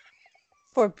designation.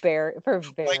 For Like,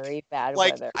 very bad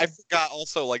like weather. I forgot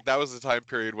also like that was the time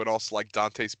period when also like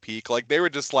Dante's Peak, like they were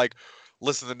just like,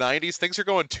 listen, the '90s things are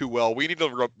going too well. We need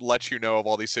to let you know of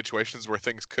all these situations where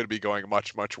things could be going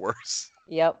much, much worse.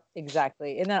 Yep,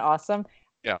 exactly. Isn't that awesome?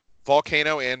 Yeah.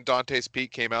 Volcano and Dante's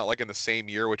Peak came out like in the same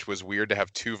year, which was weird to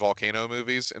have two volcano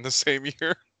movies in the same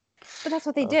year. But that's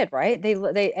what they Uh, did, right?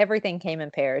 They everything came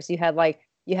in pairs. You had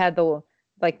the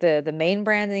like the main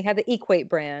brand and you had the Equate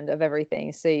brand of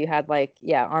everything. So you had like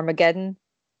yeah, Armageddon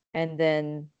and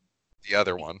then the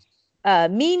other one.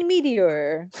 Mean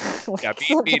Meteor. Yeah, Like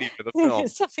Mean Meteor, the film.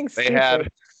 something They stupid. had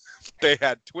they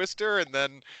had Twister and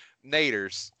then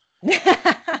Naders,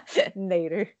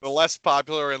 Nader. the less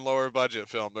popular and lower budget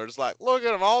film. They're just like, look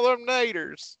at them, all them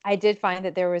Naders. I did find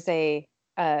that there was a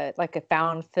like a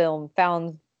found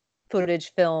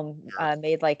footage film Sure.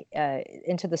 made like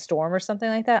Into the Storm or something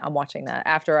like that. I'm watching that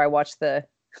after I watch the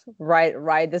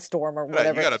Ride the Storm or You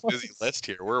whatever got it a busy was. list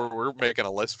here. We're making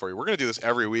a list for you. We're gonna do this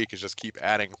every week. Is just keep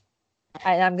adding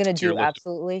I'm gonna to your do list.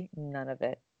 absolutely none of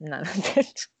it. None of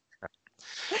it.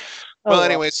 Well, Oh well.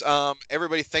 anyways,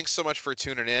 everybody, thanks so much for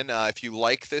tuning in. If you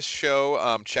like this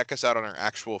show, check us out on our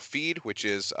actual feed, which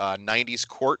is 90s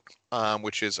Court,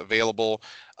 which is available.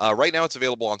 Right now, it's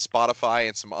available on Spotify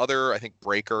and some other, I think,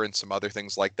 Breaker and some other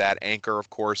things like that. Anchor, of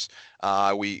course.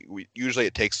 We usually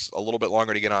it takes a little bit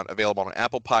longer to get on available on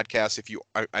Apple Podcasts. If you,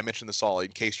 I mentioned this all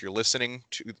in case you're listening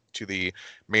to the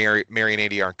Mary and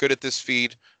AD aren't good at this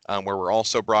feed, where we're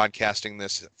also broadcasting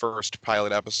this first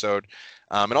pilot episode.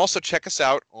 And also check us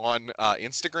out on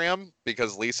Instagram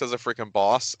because Lisa's a freaking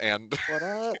boss and What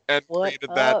up? and What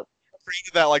up?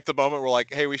 created that like the moment we're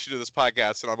like, hey, we should do this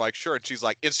podcast, and I'm like, sure, and she's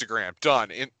like, Instagram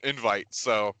done, invite.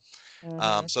 So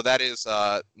Hmm. so that is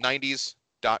 90s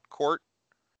dot court,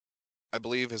 I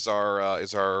believe is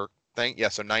our thing. Yeah,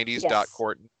 so 90s dot Yes.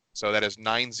 court. So that is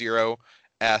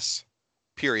 90s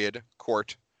period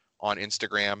court on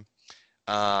Instagram.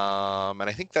 And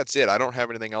I think that's it. I don't have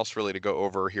anything else really to go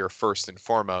over here first and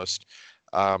foremost.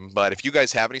 But if you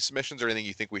guys have any submissions or anything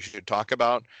you think we should talk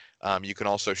about, you can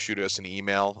also shoot us an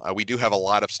email. We do have a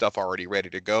lot of stuff already ready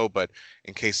to go, but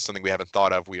in case it's something we haven't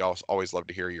thought of, we'd always love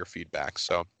to hear your feedback.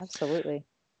 So, Absolutely.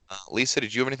 Lisa,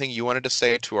 did you have anything you wanted to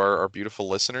say to our beautiful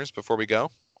listeners before we go?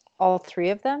 All three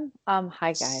of them.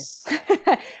 Hi guys.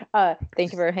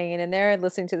 Thank you for hanging in there and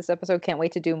listening to this episode. Can't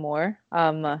wait to do more.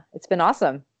 It's been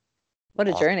awesome. What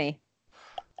a Awesome. journey.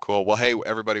 Cool. Well, hey,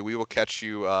 everybody, we will catch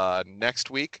you next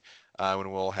week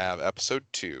when we'll have episode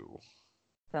 2.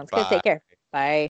 Sounds good. Bye. Take care. Bye.